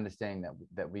of understanding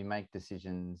that we make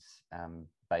decisions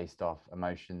based off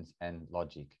emotions and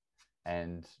logic.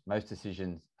 And most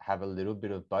decisions have a little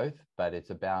bit of both, but it's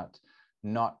about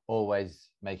not always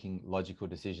making logical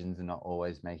decisions and not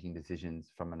always making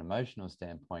decisions from an emotional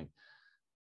standpoint.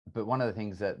 But one of the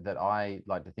things that I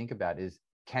like to think about is,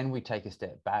 can we take a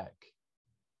step back?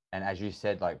 And as you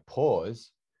said, like,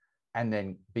 pause and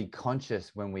then be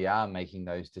conscious when we are making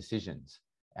those decisions.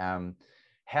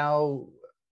 How,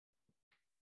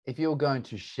 if you're going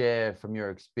to share from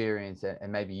your experience,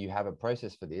 and maybe you have a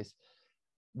process for this,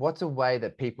 what's a way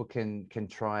that people can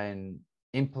try and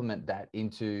implement that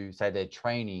into, say, their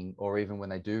training, or even when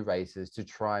they do races, to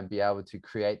try and be able to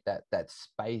create that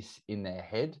space in their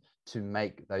head to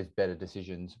make those better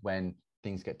decisions when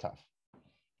things get tough?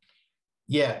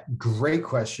 Yeah, great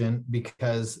question,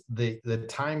 because the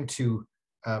time to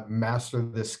master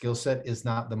this skill set is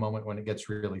not the moment when it gets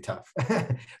really tough.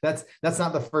 That's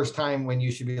not the first time when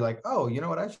you should be like, oh, you know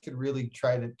what, I should really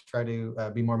try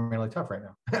to be more mentally tough right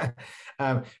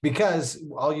now. Because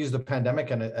I'll use the pandemic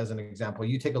as an example.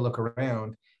 You take a look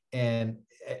around, and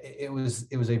it was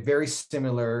a very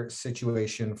similar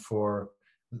situation for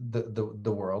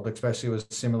the world. Especially it was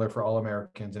similar for all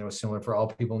Americans, and it was similar for all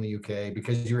people in the UK,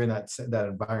 because you're in that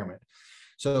environment.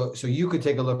 So you could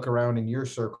take a look around in your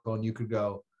circle and you could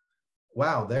go,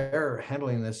 wow, they're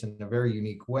handling this in a very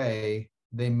unique way.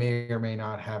 They may or may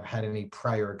not have had any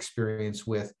prior experience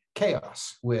with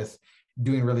chaos, with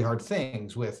doing really hard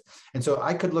things, and so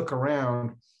I could look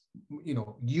around, you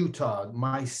know, Utah,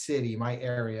 my city, my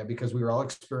area, because we were all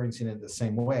experiencing it the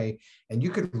same way. And you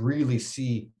could really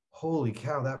see, holy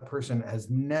cow, that person has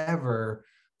never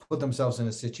put themselves in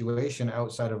a situation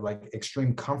outside of like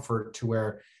extreme comfort to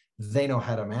where they know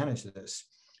how to manage this.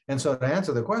 And so to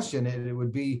answer the question, it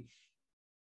would be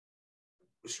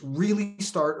really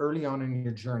start early on in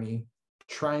your journey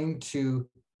trying to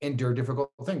endure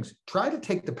difficult things. Try to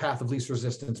take the path of least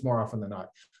resistance more often than not,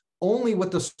 only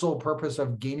with the sole purpose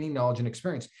of gaining knowledge and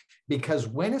experience. Because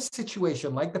when a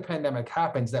situation like the pandemic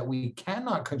happens that we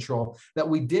cannot control, that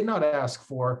we did not ask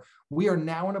for, we are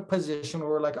now in a position where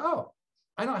we're like, oh,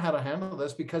 I know how to handle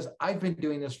this because I've been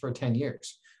doing this for 10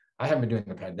 years. I haven't been doing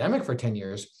the pandemic for 10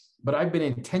 years, but I've been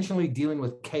intentionally dealing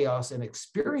with chaos and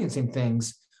experiencing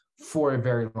things for a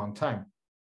very long time.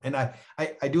 And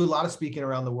I do a lot of speaking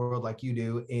around the world like you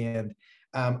do. And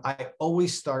I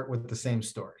always start with the same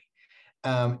story.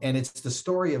 And it's the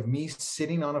story of me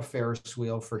sitting on a Ferris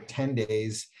wheel for 10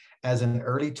 days as an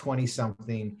early 20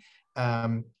 something.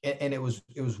 And it was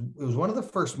one of the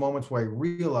first moments where I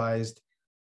realized,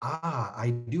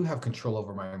 I do have control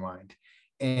over my mind.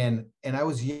 And I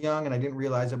was young and I didn't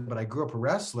realize it, but I grew up a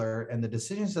wrestler, and the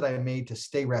decisions that I made to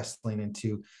stay wrestling and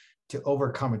to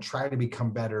overcome and try to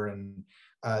become better. And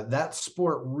that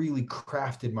sport really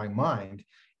crafted my mind.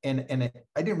 And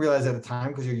I didn't realize at the time,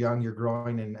 because you're young, you're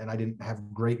growing, and I didn't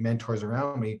have great mentors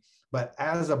around me. But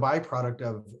as a byproduct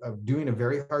of doing a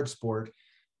very hard sport,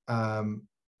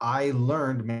 I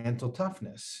learned mental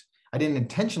toughness. I didn't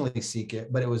intentionally seek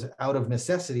it, but it was out of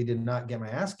necessity to not get my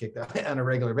ass kicked on a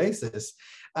regular basis.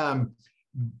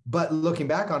 But looking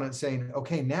back on it, saying,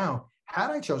 okay, now, had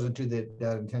I chosen to do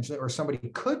that intentionally, or somebody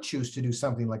could choose to do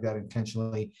something like that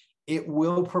intentionally, it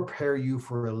will prepare you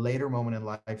for a later moment in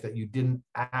life that you didn't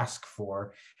ask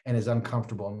for and is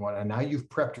uncomfortable and whatnot. And now you've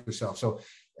prepped yourself. So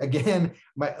again,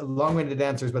 my long-winded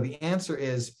answers, but the answer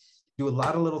is do a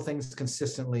lot of little things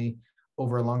consistently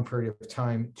over a long period of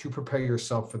time to prepare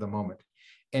yourself for the moment.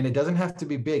 And it doesn't have to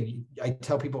be big. I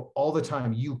tell people all the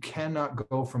time, you cannot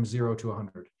go from 0 to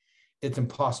 100. It's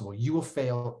impossible. You will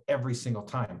fail every single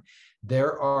time.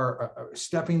 There are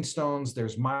stepping stones,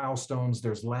 there's milestones,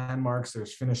 there's landmarks,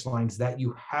 there's finish lines that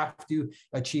you have to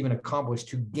achieve and accomplish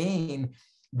to gain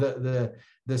the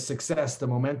success, the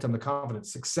momentum, the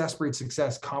confidence. Success breeds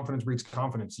success, confidence breeds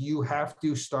confidence. You have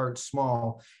to start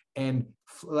small and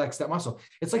flex that muscle.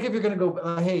 It's like if you're going to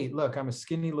go, hey, look, I'm a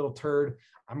skinny little turd.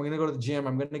 I'm going to go to the gym.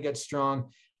 I'm going to get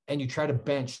strong. And you try to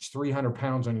bench 300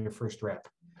 pounds on your first rep.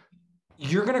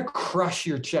 You're going to crush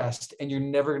your chest and you're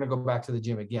never going to go back to the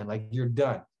gym again. Like, you're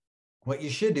done. What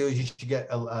you should do is you should get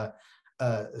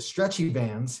stretchy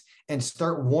bands and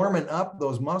start warming up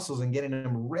those muscles and getting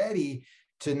them ready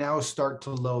to now start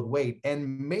to load weight.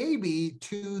 And maybe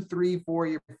 2, 3,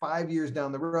 4, 5 years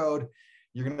down the road,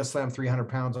 you're going to slam 300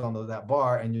 pounds on that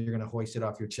bar and you're going to hoist it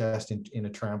off your chest in a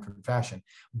triumphant fashion.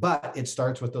 But it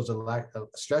starts with those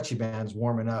stretchy bands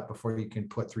warming up before you can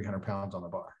put 300 pounds on the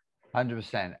bar.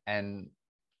 100%. And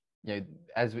you know,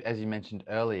 as you mentioned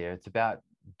earlier, it's about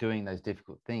doing those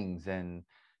difficult things. And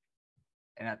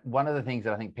one of the things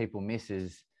that I think people miss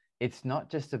is it's not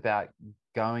just about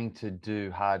going to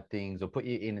do hard things or put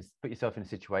yourself in a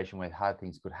situation where hard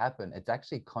things could happen. It's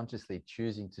actually consciously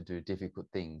choosing to do difficult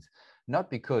things, not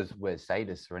because we're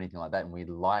sadists or anything like that and we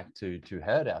like to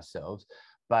hurt ourselves,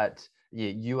 but yeah,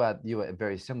 you are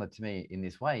very similar to me in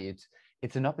this way.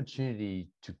 It's an opportunity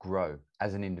to grow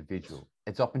as an individual.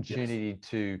 It's opportunity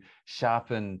to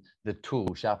sharpen the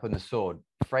tool, sharpen the sword,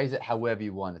 phrase it however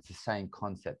you want. It's the same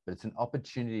concept, but it's an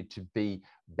opportunity to be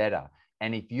better.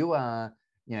 And if you are,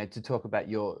 you know, to talk about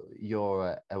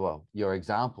your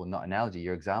example, not analogy,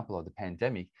 your example of the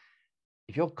pandemic,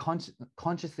 if you're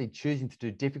consciously choosing to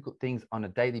do difficult things on a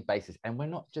daily basis, and we're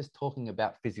not just talking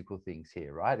about physical things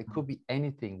here, right? It could be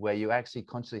anything where you actually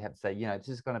consciously have to say, you know, this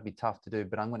is going to be tough to do,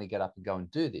 but I'm going to get up and go and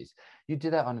do this. You do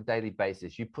that on a daily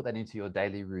basis. You put that into your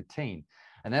daily routine.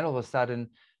 And then all of a sudden,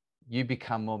 you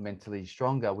become more mentally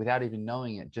stronger without even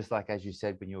knowing it, just like, as you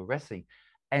said, when you were wrestling.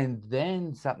 And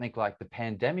then something like the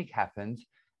pandemic happens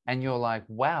and you're like,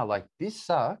 wow, like this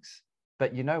sucks.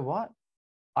 But you know what?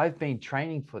 I've been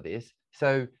training for this.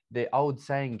 So the old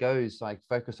saying goes, like,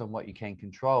 focus on what you can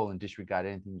control and disregard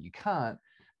anything you can't,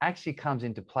 actually comes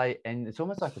into play. And it's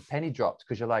almost like a penny drops,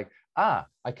 because you're like, I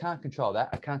can't control that.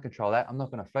 I can't control that. I'm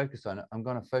not going to focus on it. I'm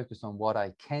going to focus on what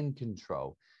I can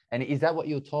control. And is that what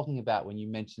you're talking about when you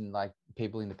mentioned like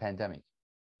people in the pandemic?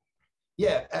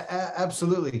 Yeah,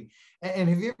 absolutely. And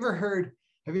have you ever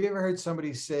heard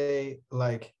somebody say,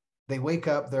 like, they wake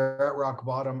up, they're at rock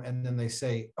bottom, and then they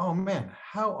say, oh man,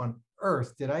 how on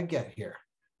earth did I get here?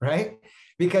 Right?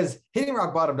 Because hitting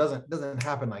rock bottom doesn't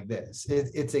happen like this.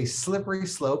 It's a slippery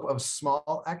slope of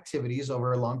small activities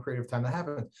over a long period of time that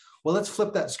happens. Well, let's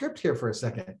flip that script here for a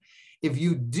second. If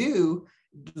you do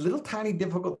little tiny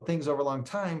difficult things over a long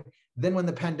time, then when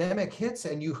the pandemic hits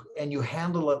and you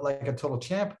handle it like a total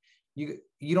champ,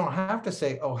 you don't have to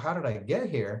say, oh, how did I get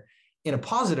here? in a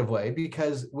positive way,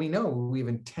 because we know we've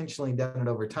intentionally done it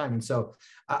over time. And so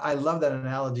I love that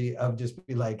analogy of just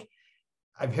be like,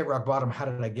 I've hit rock bottom. How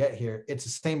did I get here? It's the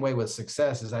same way with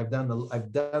success. Is I've done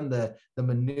the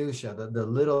minutia, the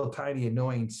little tiny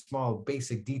annoying small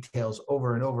basic details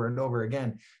over and over and over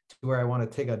again, to where I want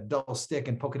to take a dull stick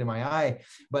and poke it in my eye,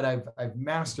 but I've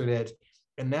mastered it,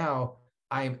 and now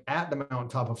I'm at the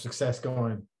mountaintop of success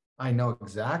going, I know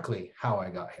exactly how I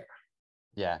got here.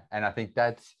 Yeah. And I think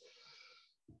that's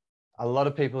a lot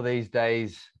of people these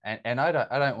days, and I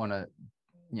don't want to,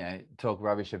 talk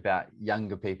rubbish about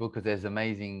younger people, because there's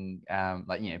amazing,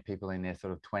 people in their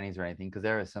sort of 20s or anything, because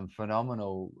there are some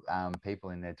phenomenal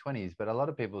people in their 20s, but a lot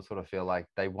of people sort of feel like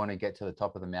they want to get to the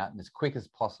top of the mountain as quick as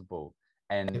possible.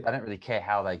 And they don't really care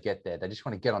how they get there. They just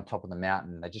want to get on top of the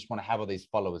mountain. They just want to have all these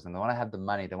followers, and they want to have the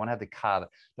money. They want to have the car.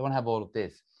 They want to have all of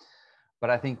this. But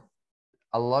I think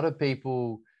a lot of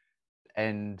people,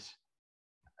 and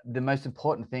the most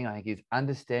important thing, I think, is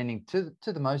understanding to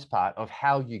the most part of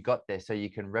how you got there, so you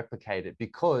can replicate it.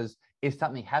 Because if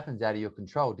something happens out of your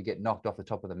control to get knocked off the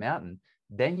top of the mountain,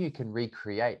 then you can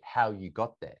recreate how you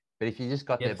got there. But if you just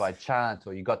got there by chance,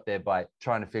 or you got there by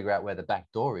trying to figure out where the back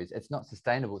door is, it's not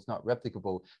sustainable. It's not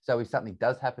replicable. So if something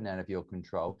does happen out of your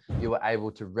control, you are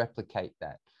able to replicate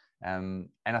that. And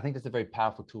I think that's a very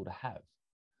powerful tool to have.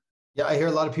 Yeah, I hear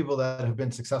a lot of people that have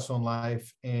been successful in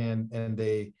life, and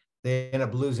they end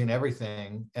up losing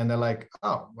everything, and they're like,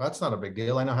 oh, well, that's not a big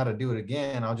deal. I know how to do it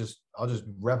again. I'll just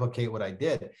replicate what I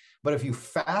did. But if you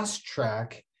fast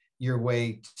track your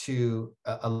way to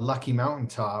a lucky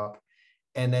mountaintop,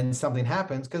 and then something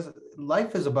happens, because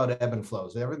life is about ebb and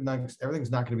flows.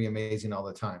 Everything's not going to be amazing all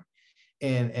the time.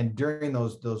 And during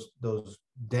those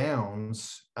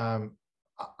downs,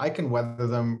 I can weather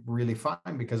them really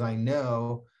fine, because I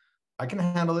know I can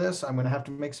handle this. I'm going to have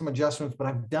to make some adjustments, but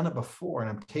I've done it before, and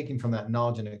I'm taking from that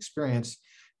knowledge and experience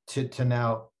to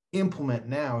now implement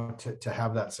now to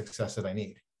have that success that I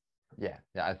need. Yeah,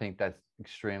 I think that's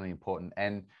extremely important.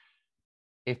 And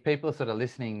if people are sort of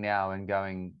listening now and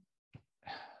going,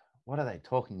 what are they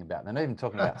talking about? They're not even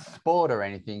talking about sport or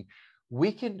anything.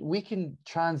 We can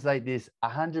translate this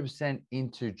 100%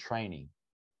 into training.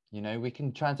 We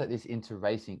can translate this into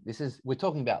racing. We're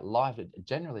talking about life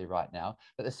generally right now,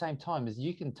 but at the same time, as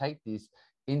you can take this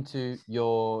into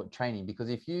your training, because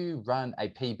if you run a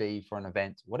PB for an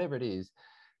event, whatever it is,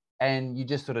 and you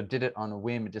just sort of did it on a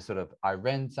whim, and just sort of, I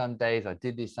ran some days, I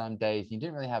did this some days, you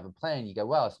didn't really have a plan. You go,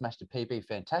 well, I smashed a PB,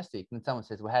 fantastic. And someone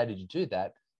says, well, how did you do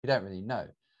that? You don't really know.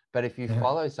 But if you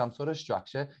follow some sort of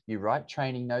structure, you write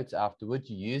training notes afterwards,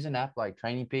 you use an app like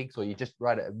Training Peaks, or you just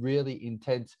write a really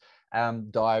intense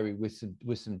diary with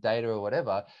some data or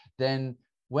whatever, then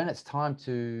when it's time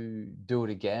to do it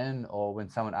again, or when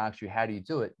someone asks you, how do you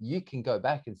do it? You can go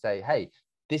back and say, hey,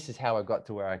 this is how I got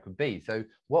to where I could be. So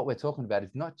what we're talking about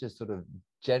is not just sort of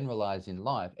generalized in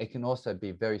life. It can also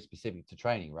be very specific to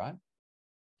training, right?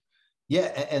 Yeah.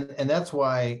 And that's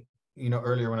why,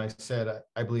 earlier when I said,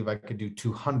 I believe I could do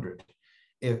 200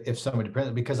 if somebody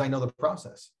present, because I know the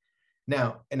process.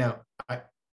 Now,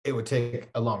 it would take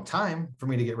a long time for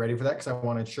me to get ready for that, because I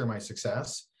want to ensure my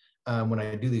success. When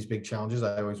I do these big challenges,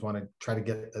 I always want to try to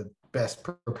get the best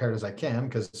prepared as I can,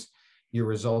 because your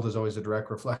result is always a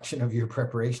direct reflection of your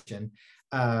preparation,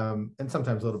 and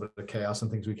sometimes a little bit of chaos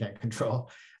and things we can't control.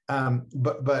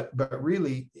 But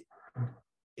really,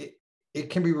 it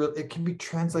can be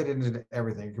translated into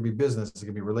everything. It can be business, it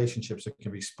can be relationships, it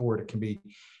can be sport, it can be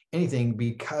anything,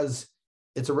 because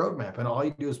it's a roadmap, and all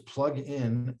you do is plug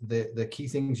in the key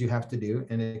things you have to do,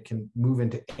 and it can move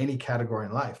into any category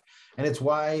in life. And it's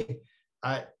why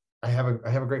I have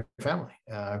a great family.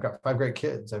 I've got 5 great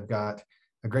kids. I've got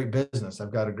a great business.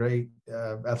 I've got a great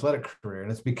athletic career.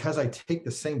 And it's because I take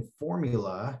the same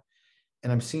formula,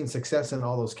 and I'm seeing success in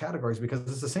all those categories, because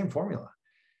it's the same formula.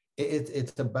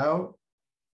 It's about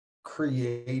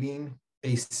creating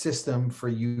a system for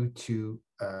you to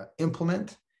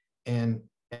implement, and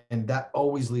that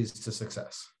always leads to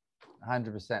success.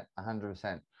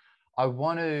 100%. I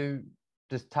want to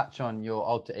just touch on your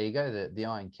alter ego, the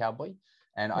Iron Cowboy.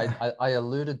 And I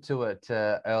alluded to it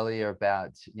earlier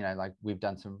about, like, we've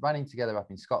done some running together up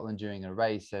in Scotland during a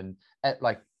race, and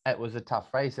it was a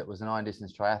tough race. It was an iron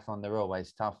distance triathlon. They're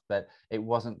always tough, but it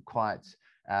wasn't quite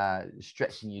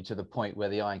stretching you to the point where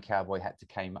the Iron Cowboy had to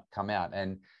come out.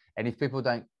 And if people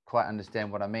don't quite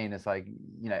understand what I mean, it's like,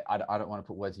 I don't want to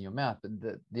put words in your mouth, but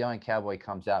the Iron Cowboy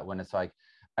comes out when it's like,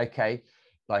 okay,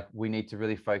 like, we need to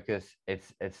really focus.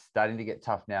 It's starting to get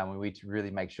tough now, and we need to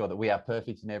really make sure that we are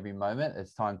perfect in every moment.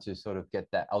 It's time to sort of get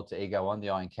that alter ego on,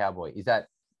 the Iron Cowboy. Is that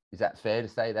fair to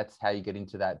say that's how you get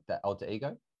into that alter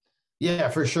ego? Yeah,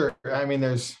 for sure. I mean,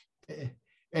 there's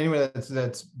anyone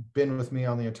that's been with me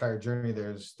on the entire journey,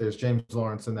 there's James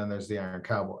Lawrence, and then there's the Iron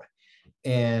Cowboy.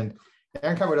 And the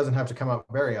Iron Cowboy doesn't have to come out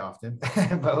very often,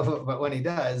 but when he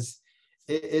does,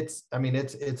 it's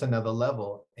another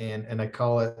level. And I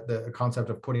call it the concept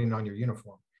of putting on your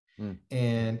uniform.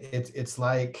 And it's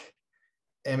like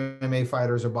MMA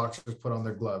fighters or boxers put on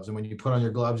their gloves, and when you put on your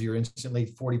gloves, you're instantly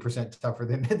 40% tougher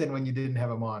than when you didn't have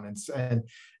them on. And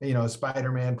you know,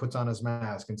 Spider-Man puts on his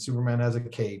mask, and Superman has a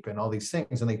cape, and all these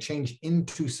things, and they change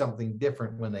into something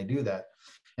different when they do that.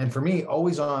 And for me,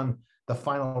 always on the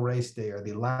final race day or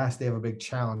the last day of a big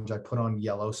challenge, I put on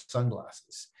yellow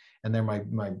sunglasses, and they're my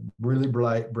really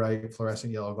bright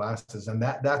fluorescent yellow glasses, and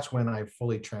that's when I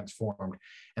fully transformed,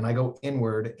 and I go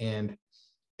inward, and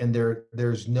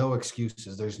there's no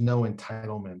excuses, there's no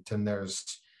entitlement, and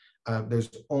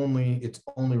it's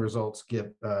only results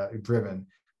get driven.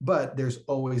 But there's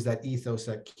always that ethos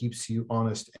that keeps you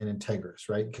honest and integrous,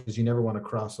 right? Because you never want to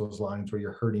cross those lines where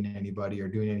you're hurting anybody or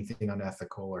doing anything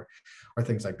unethical or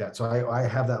things like that. So I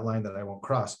have that line that I won't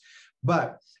cross.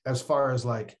 But as far as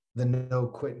like the no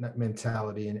quit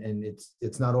mentality, and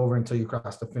it's not over until you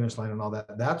cross the finish line and all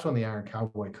that, that's when the Iron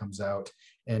Cowboy comes out,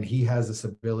 and he has this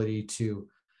ability to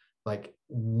like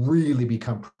really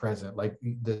become present, like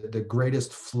the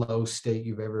greatest flow state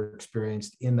you've ever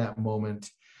experienced in that moment.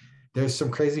 There's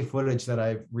some crazy footage that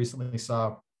I recently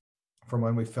saw from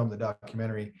when we filmed the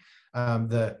documentary.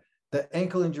 The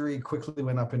ankle injury quickly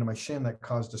went up into my shin that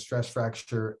caused a stress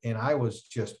fracture, and I was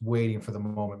just waiting for the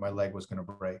moment my leg was going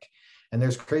to break. And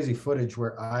there's crazy footage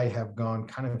where I have gone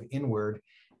kind of inward,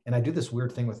 and I do this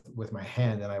weird thing with my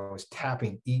hand, and I was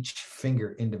tapping each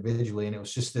finger individually, and it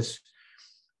was just this.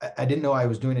 I didn't know I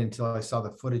was doing it until I saw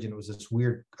the footage, and it was this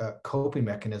weird coping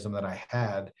mechanism that I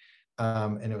had.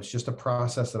 And it was just a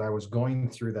process that I was going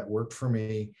through that worked for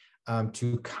me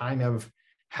to kind of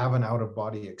have an out of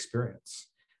body experience.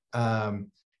 And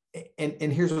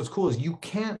here's what's cool is you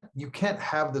can't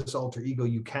have this alter ego.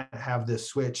 You can't have this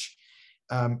switch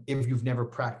if you've never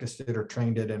practiced it or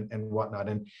trained it and whatnot.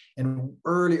 And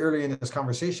early in this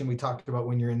conversation, we talked about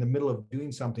when you're in the middle of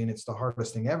doing something, it's the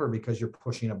hardest thing ever because you're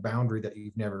pushing a boundary that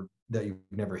you've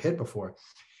never hit before.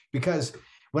 Because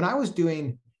when I was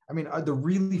doing,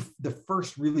 the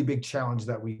first really big challenge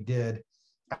that we did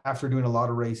after doing a lot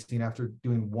of racing, after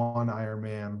doing one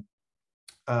Ironman,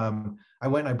 I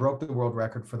went and I broke the world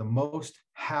record for the most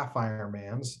half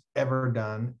Ironmans ever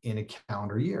done in a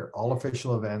calendar year, all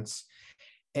official events.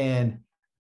 And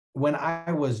when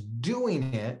I was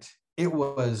doing it, it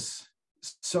was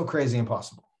so crazy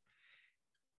impossible.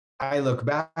 I look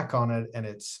back on it and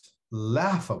it's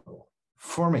laughable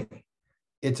for me.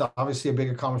 It's obviously a big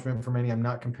accomplishment for many. I'm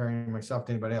not comparing myself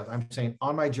to anybody else. I'm saying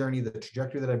on my journey, the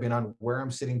trajectory that I've been on, where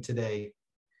I'm sitting today,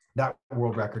 that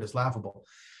world record is laughable.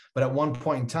 But at one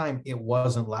point in time, it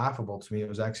wasn't laughable to me. It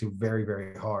was actually very,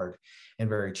 very hard and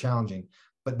very challenging.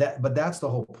 But that's the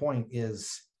whole point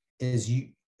is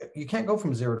you can't go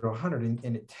from 0 to 100,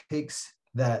 and it takes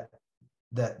that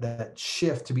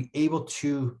shift to be able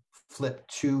to flip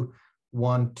to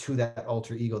that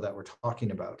alter ego that we're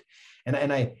talking about. And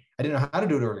I didn't know how to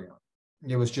do it early on.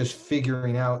 It was just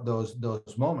figuring out those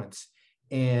moments.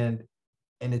 And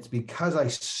it's because I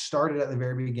started at the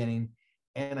very beginning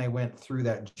and I went through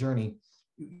that journey.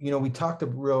 You know, we talked a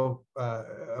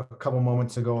couple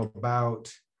moments ago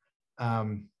about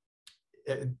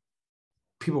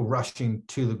people rushing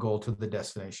to the goal, to the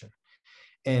destination.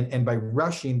 And by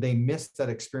rushing, they miss that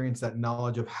experience, that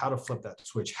knowledge of how to flip that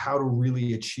switch, how to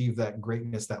really achieve that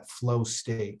greatness, that flow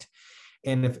state.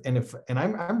 And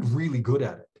I'm really good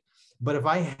at it. But if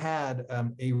I had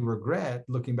a regret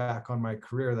looking back on my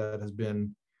career that has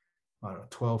been,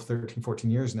 12, 13, 14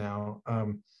 years now,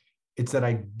 it's that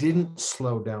I didn't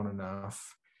slow down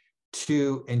enough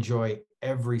to enjoy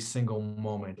every single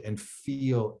moment and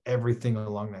feel everything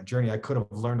along that journey. I could have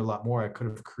learned a lot more. I could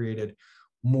have created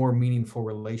more meaningful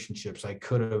relationships. I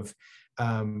could have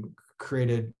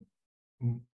created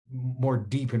more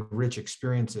deep and rich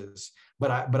experiences. But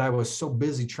I was so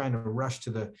busy trying to rush to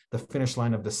the finish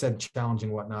line of the said challenge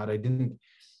and whatnot. I didn't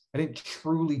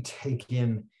truly take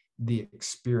in the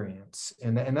experience.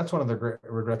 And that's one of the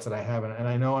regrets that I have. And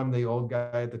I know I'm the old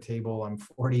guy at the table. I'm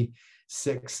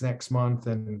 46 next month,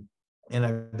 and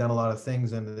I've done a lot of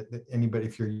things. And anybody,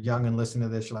 if you're young and listening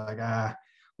to this, you're like,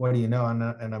 what do you know?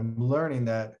 And I'm learning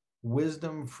that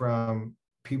wisdom from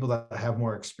people that have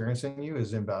more experience than you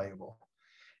is invaluable.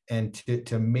 And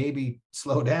to maybe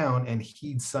slow down and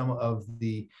heed some of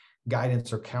the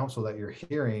guidance or counsel that you're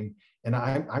hearing. And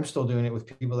I'm still doing it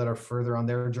with people that are further on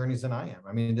their journeys than I am.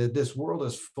 I mean, this world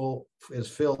is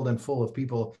filled and full of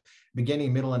people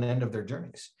beginning, middle, and end of their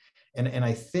journeys. And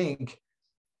I think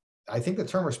I think the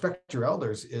term respect your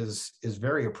elders is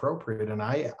very appropriate. And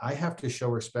I have to show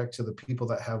respect to the people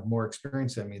that have more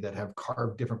experience than me, that have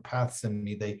carved different paths than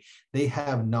me. They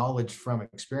have knowledge from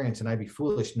experience, and I'd be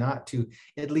foolish not to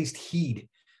at least heed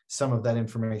some of that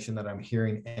information that I'm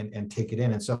hearing and take it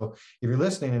in. And so if you're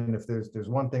listening, and if there's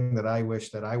one thing that I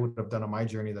wish that I would have done on my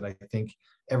journey that I think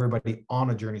everybody on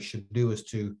a journey should do, is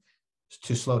to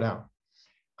slow down.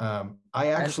 I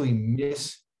actually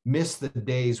miss the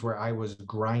days where I was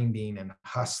grinding and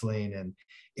hustling and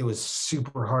it was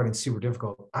super hard and super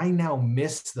difficult. I now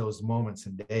miss those moments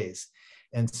and days.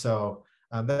 And so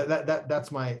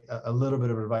that's my a little bit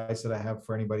of advice that I have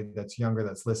for anybody that's younger,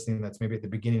 that's listening, that's maybe at the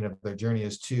beginning of their journey,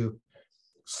 is to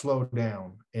slow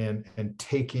down and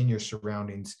take in your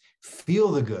surroundings,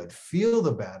 feel the good, feel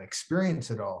the bad,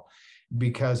 experience it all,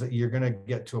 because you're going to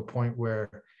get to a point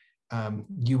where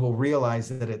you will realize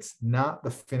that it's not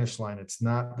the finish line, it's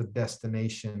not the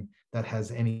destination that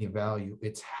has any value.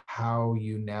 It's how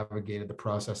you navigated the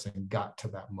process and got to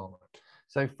that moment.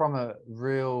 So from a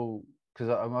real, because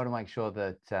I want to make sure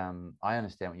that I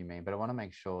understand what you mean, but I want to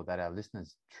make sure that our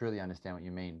listeners truly understand what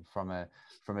you mean from a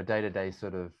day-to-day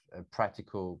sort of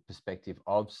practical perspective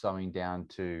of slowing down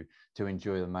to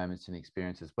enjoy the moments and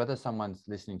experiences. Whether someone's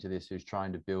listening to this who's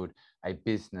trying to build a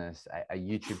business, a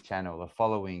YouTube channel, a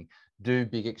following, do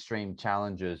big extreme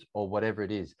challenges, or whatever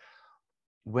it is.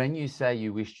 When you say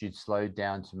you wished you'd slowed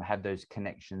down to have those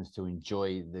connections, to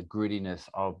enjoy the grittiness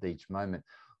of each moment,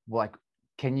 like,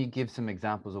 can you give some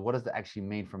examples of what does that actually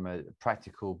mean from a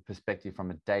practical perspective,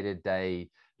 from a day-to-day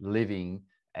living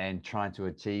and trying to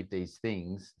achieve these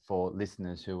things, for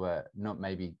listeners who are not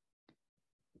maybe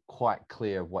quite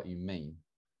clear of what you mean?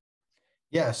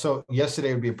 Yeah. So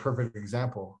yesterday would be a perfect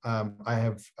example. I'm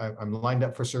lined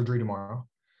up for surgery tomorrow.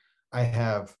 I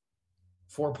have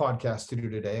 4 podcasts to do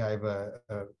today. I have a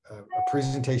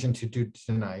presentation to do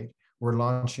tonight. We're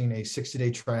launching a 60-day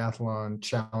triathlon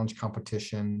challenge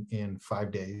competition in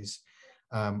 5 days.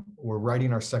 We're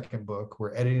writing our second book.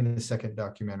 We're editing the second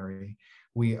documentary.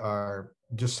 We are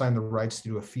just signed the rights to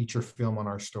do a feature film on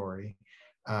our story.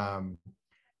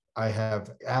 I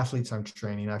have athletes I'm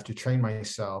training. I have to train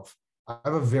myself. I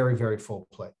have a very, very full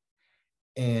plate.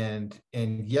 And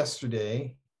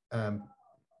yesterday,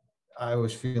 I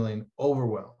was feeling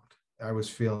overwhelmed. I was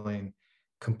feeling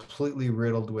completely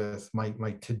riddled with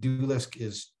my to-do list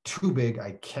is too big.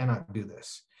 I cannot do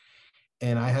this.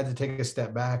 And I had to take a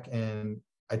step back, and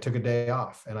I took a day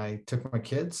off, and I took my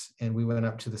kids and we went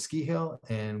up to the ski hill,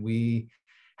 and we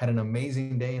had an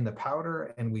amazing day in the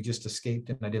powder, and we just escaped,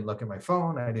 and I didn't look at my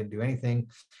phone. I didn't do anything.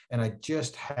 And I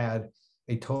just had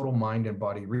a total mind and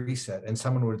body reset. And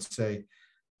someone would say,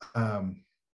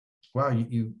 wow,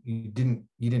 you didn't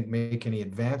make any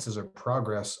advances or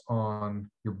progress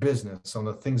on your business, on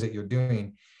the things that you're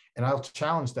doing. And I'll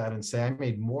challenge that and say I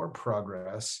made more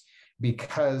progress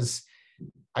because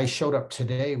I showed up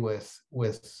today with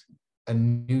a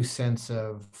new sense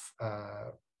of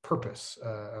purpose.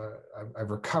 I've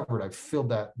recovered. I've filled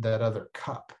that other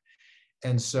cup.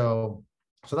 And so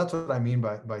that's what I mean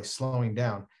by slowing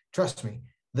down. Trust me,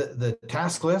 the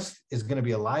task list is going to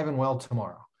be alive and well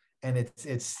tomorrow. And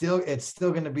it's still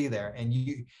going to be there. And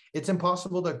it's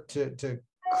impossible to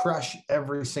crush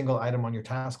every single item on your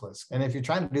task list. And if you're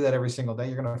trying to do that every single day,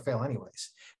 you're going to fail anyways,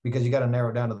 because you got to narrow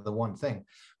it down to the one thing.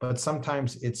 But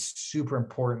sometimes it's super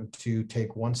important to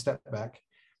take one step back,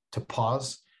 to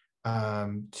pause,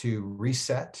 to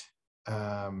reset,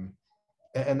 and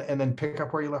then pick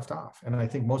up where you left off. And I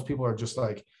think most people are just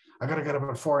like, I got to get up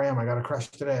at 4 a.m. I got to crush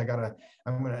today.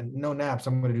 No naps.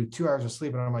 I'm going to do 2 hours of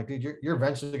sleep. And I'm like, dude, you're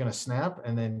eventually going to snap.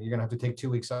 And then you're going to have to take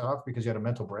 2 weeks off because you had a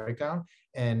mental breakdown.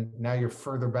 And now you're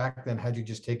further back than had you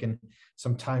just taken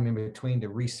some time in between to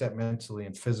reset mentally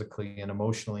and physically and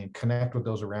emotionally and connect with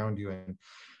those around you. And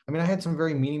I mean, I had some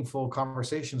very meaningful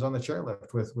conversations on the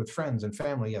chairlift with friends and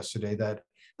family yesterday that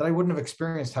I wouldn't have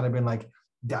experienced had I been like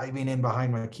diving in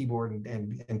behind my keyboard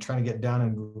and trying to get done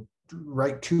and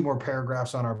write 2 more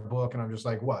paragraphs on our book. And I'm just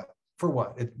like, what? For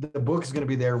what? The book is going to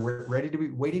be there. We're ready to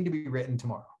be waiting to be written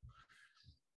tomorrow.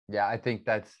 Yeah, I think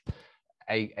that's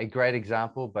a great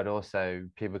example, but also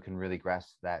people can really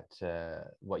grasp that,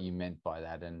 what you meant by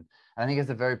that. And I think it's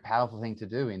a very powerful thing to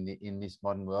do in this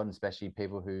modern world, and especially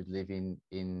people who live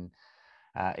in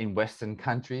Western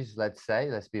countries,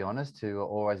 let's be honest, who are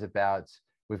always about,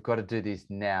 we've got to do this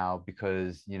now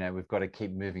because, we've got to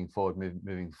keep moving forward.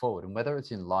 And whether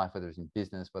it's in life, whether it's in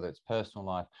business, whether it's personal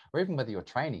life, or even whether you're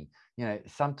training,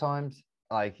 sometimes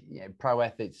pro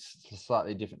athletes, a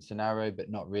slightly different scenario,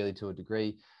 but not really to a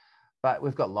degree. But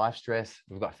we've got life stress,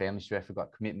 we've got family stress, we've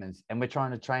got commitments, and we're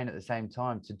trying to train at the same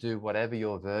time to do whatever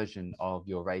your version of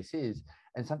your race is.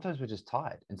 And sometimes we're just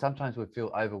tired, and sometimes we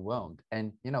feel overwhelmed.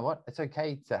 And you know what? It's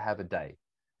okay to have a day.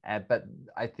 But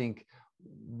I think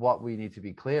what we need to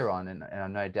be clear on, and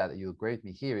I'm no doubt that you agree with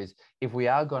me here, is if we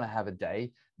are going to have a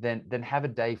day, then have a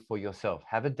day for yourself.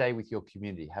 Have a day with your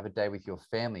community. Have a day with your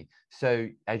family. So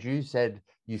as you said,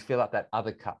 you fill up that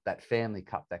other cup, that family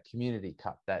cup, that community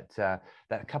cup, that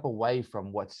cup away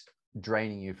from what's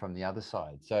draining you from the other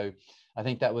side. So I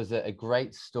think that was a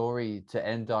great story to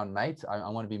end on, mate. I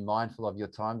want to be mindful of your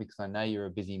time because I know you're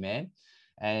a busy man.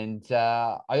 And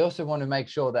I also want to make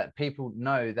sure that people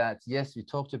know that, yes, you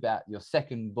talked about your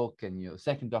second book and your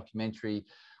second documentary.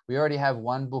 We already have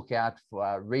one book out for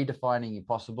Redefining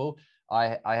Impossible.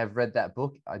 I have read that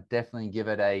book. I definitely give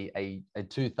it a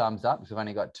 2 thumbs up because I've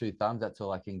only got 2 thumbs. That's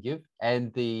all I can give.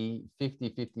 And the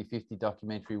 50-50-50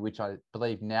 documentary, which I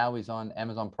believe now is on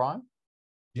Amazon Prime.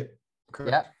 Yep.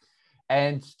 Correct. Yep.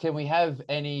 And can we have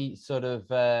any sort of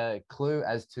clue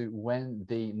as to when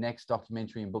the next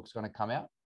documentary and book's going to come out?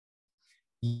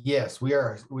 Yes, we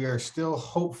are still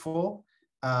hopeful.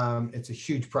 It's a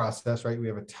huge process, right? We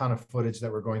have a ton of footage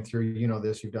that we're going through. You know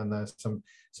this, you've done some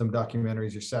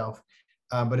documentaries yourself,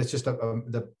 but it's just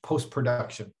the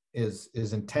post-production is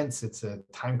intense. It's a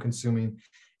time consuming,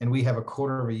 and we have a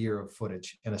quarter of a year of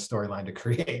footage and a storyline to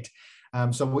create.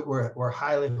 So we're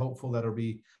highly hopeful that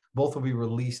both will be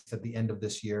released at the end of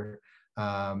this year.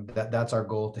 That's our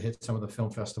goal, to hit some of the film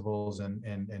festivals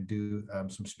and do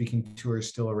some speaking tours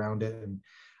still around it.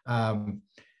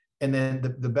 And then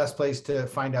the best place to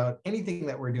find out anything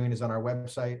that we're doing is on our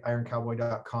website,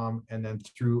 ironcowboy.com. And then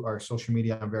through our social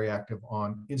media, I'm very active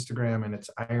on Instagram, and it's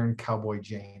Iron Cowboy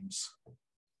James.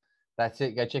 That's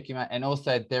it. Go check him out. And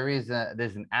also there's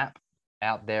an app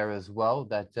out there as well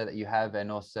that you have,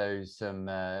 and also some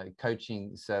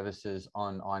coaching services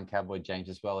on Iron Cowboy James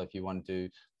as well. If you want to do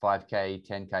 5K,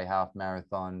 10K, half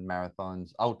marathon,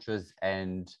 marathons, ultras,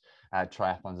 and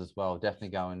triathlons as well, definitely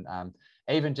go and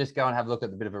even just go and have a look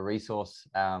at the bit of a resource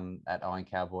at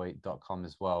ironcowboy.com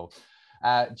as well.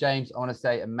 James, I want to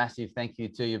say a massive thank you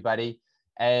to you, buddy.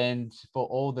 And for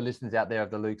all the listeners out there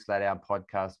of the Luke's Laydown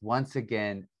podcast, once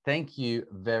again, thank you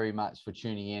very much for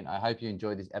tuning in. I hope you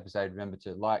enjoyed this episode. Remember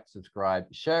to like, subscribe,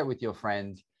 share it with your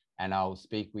friends, and I'll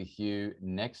speak with you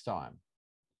next time.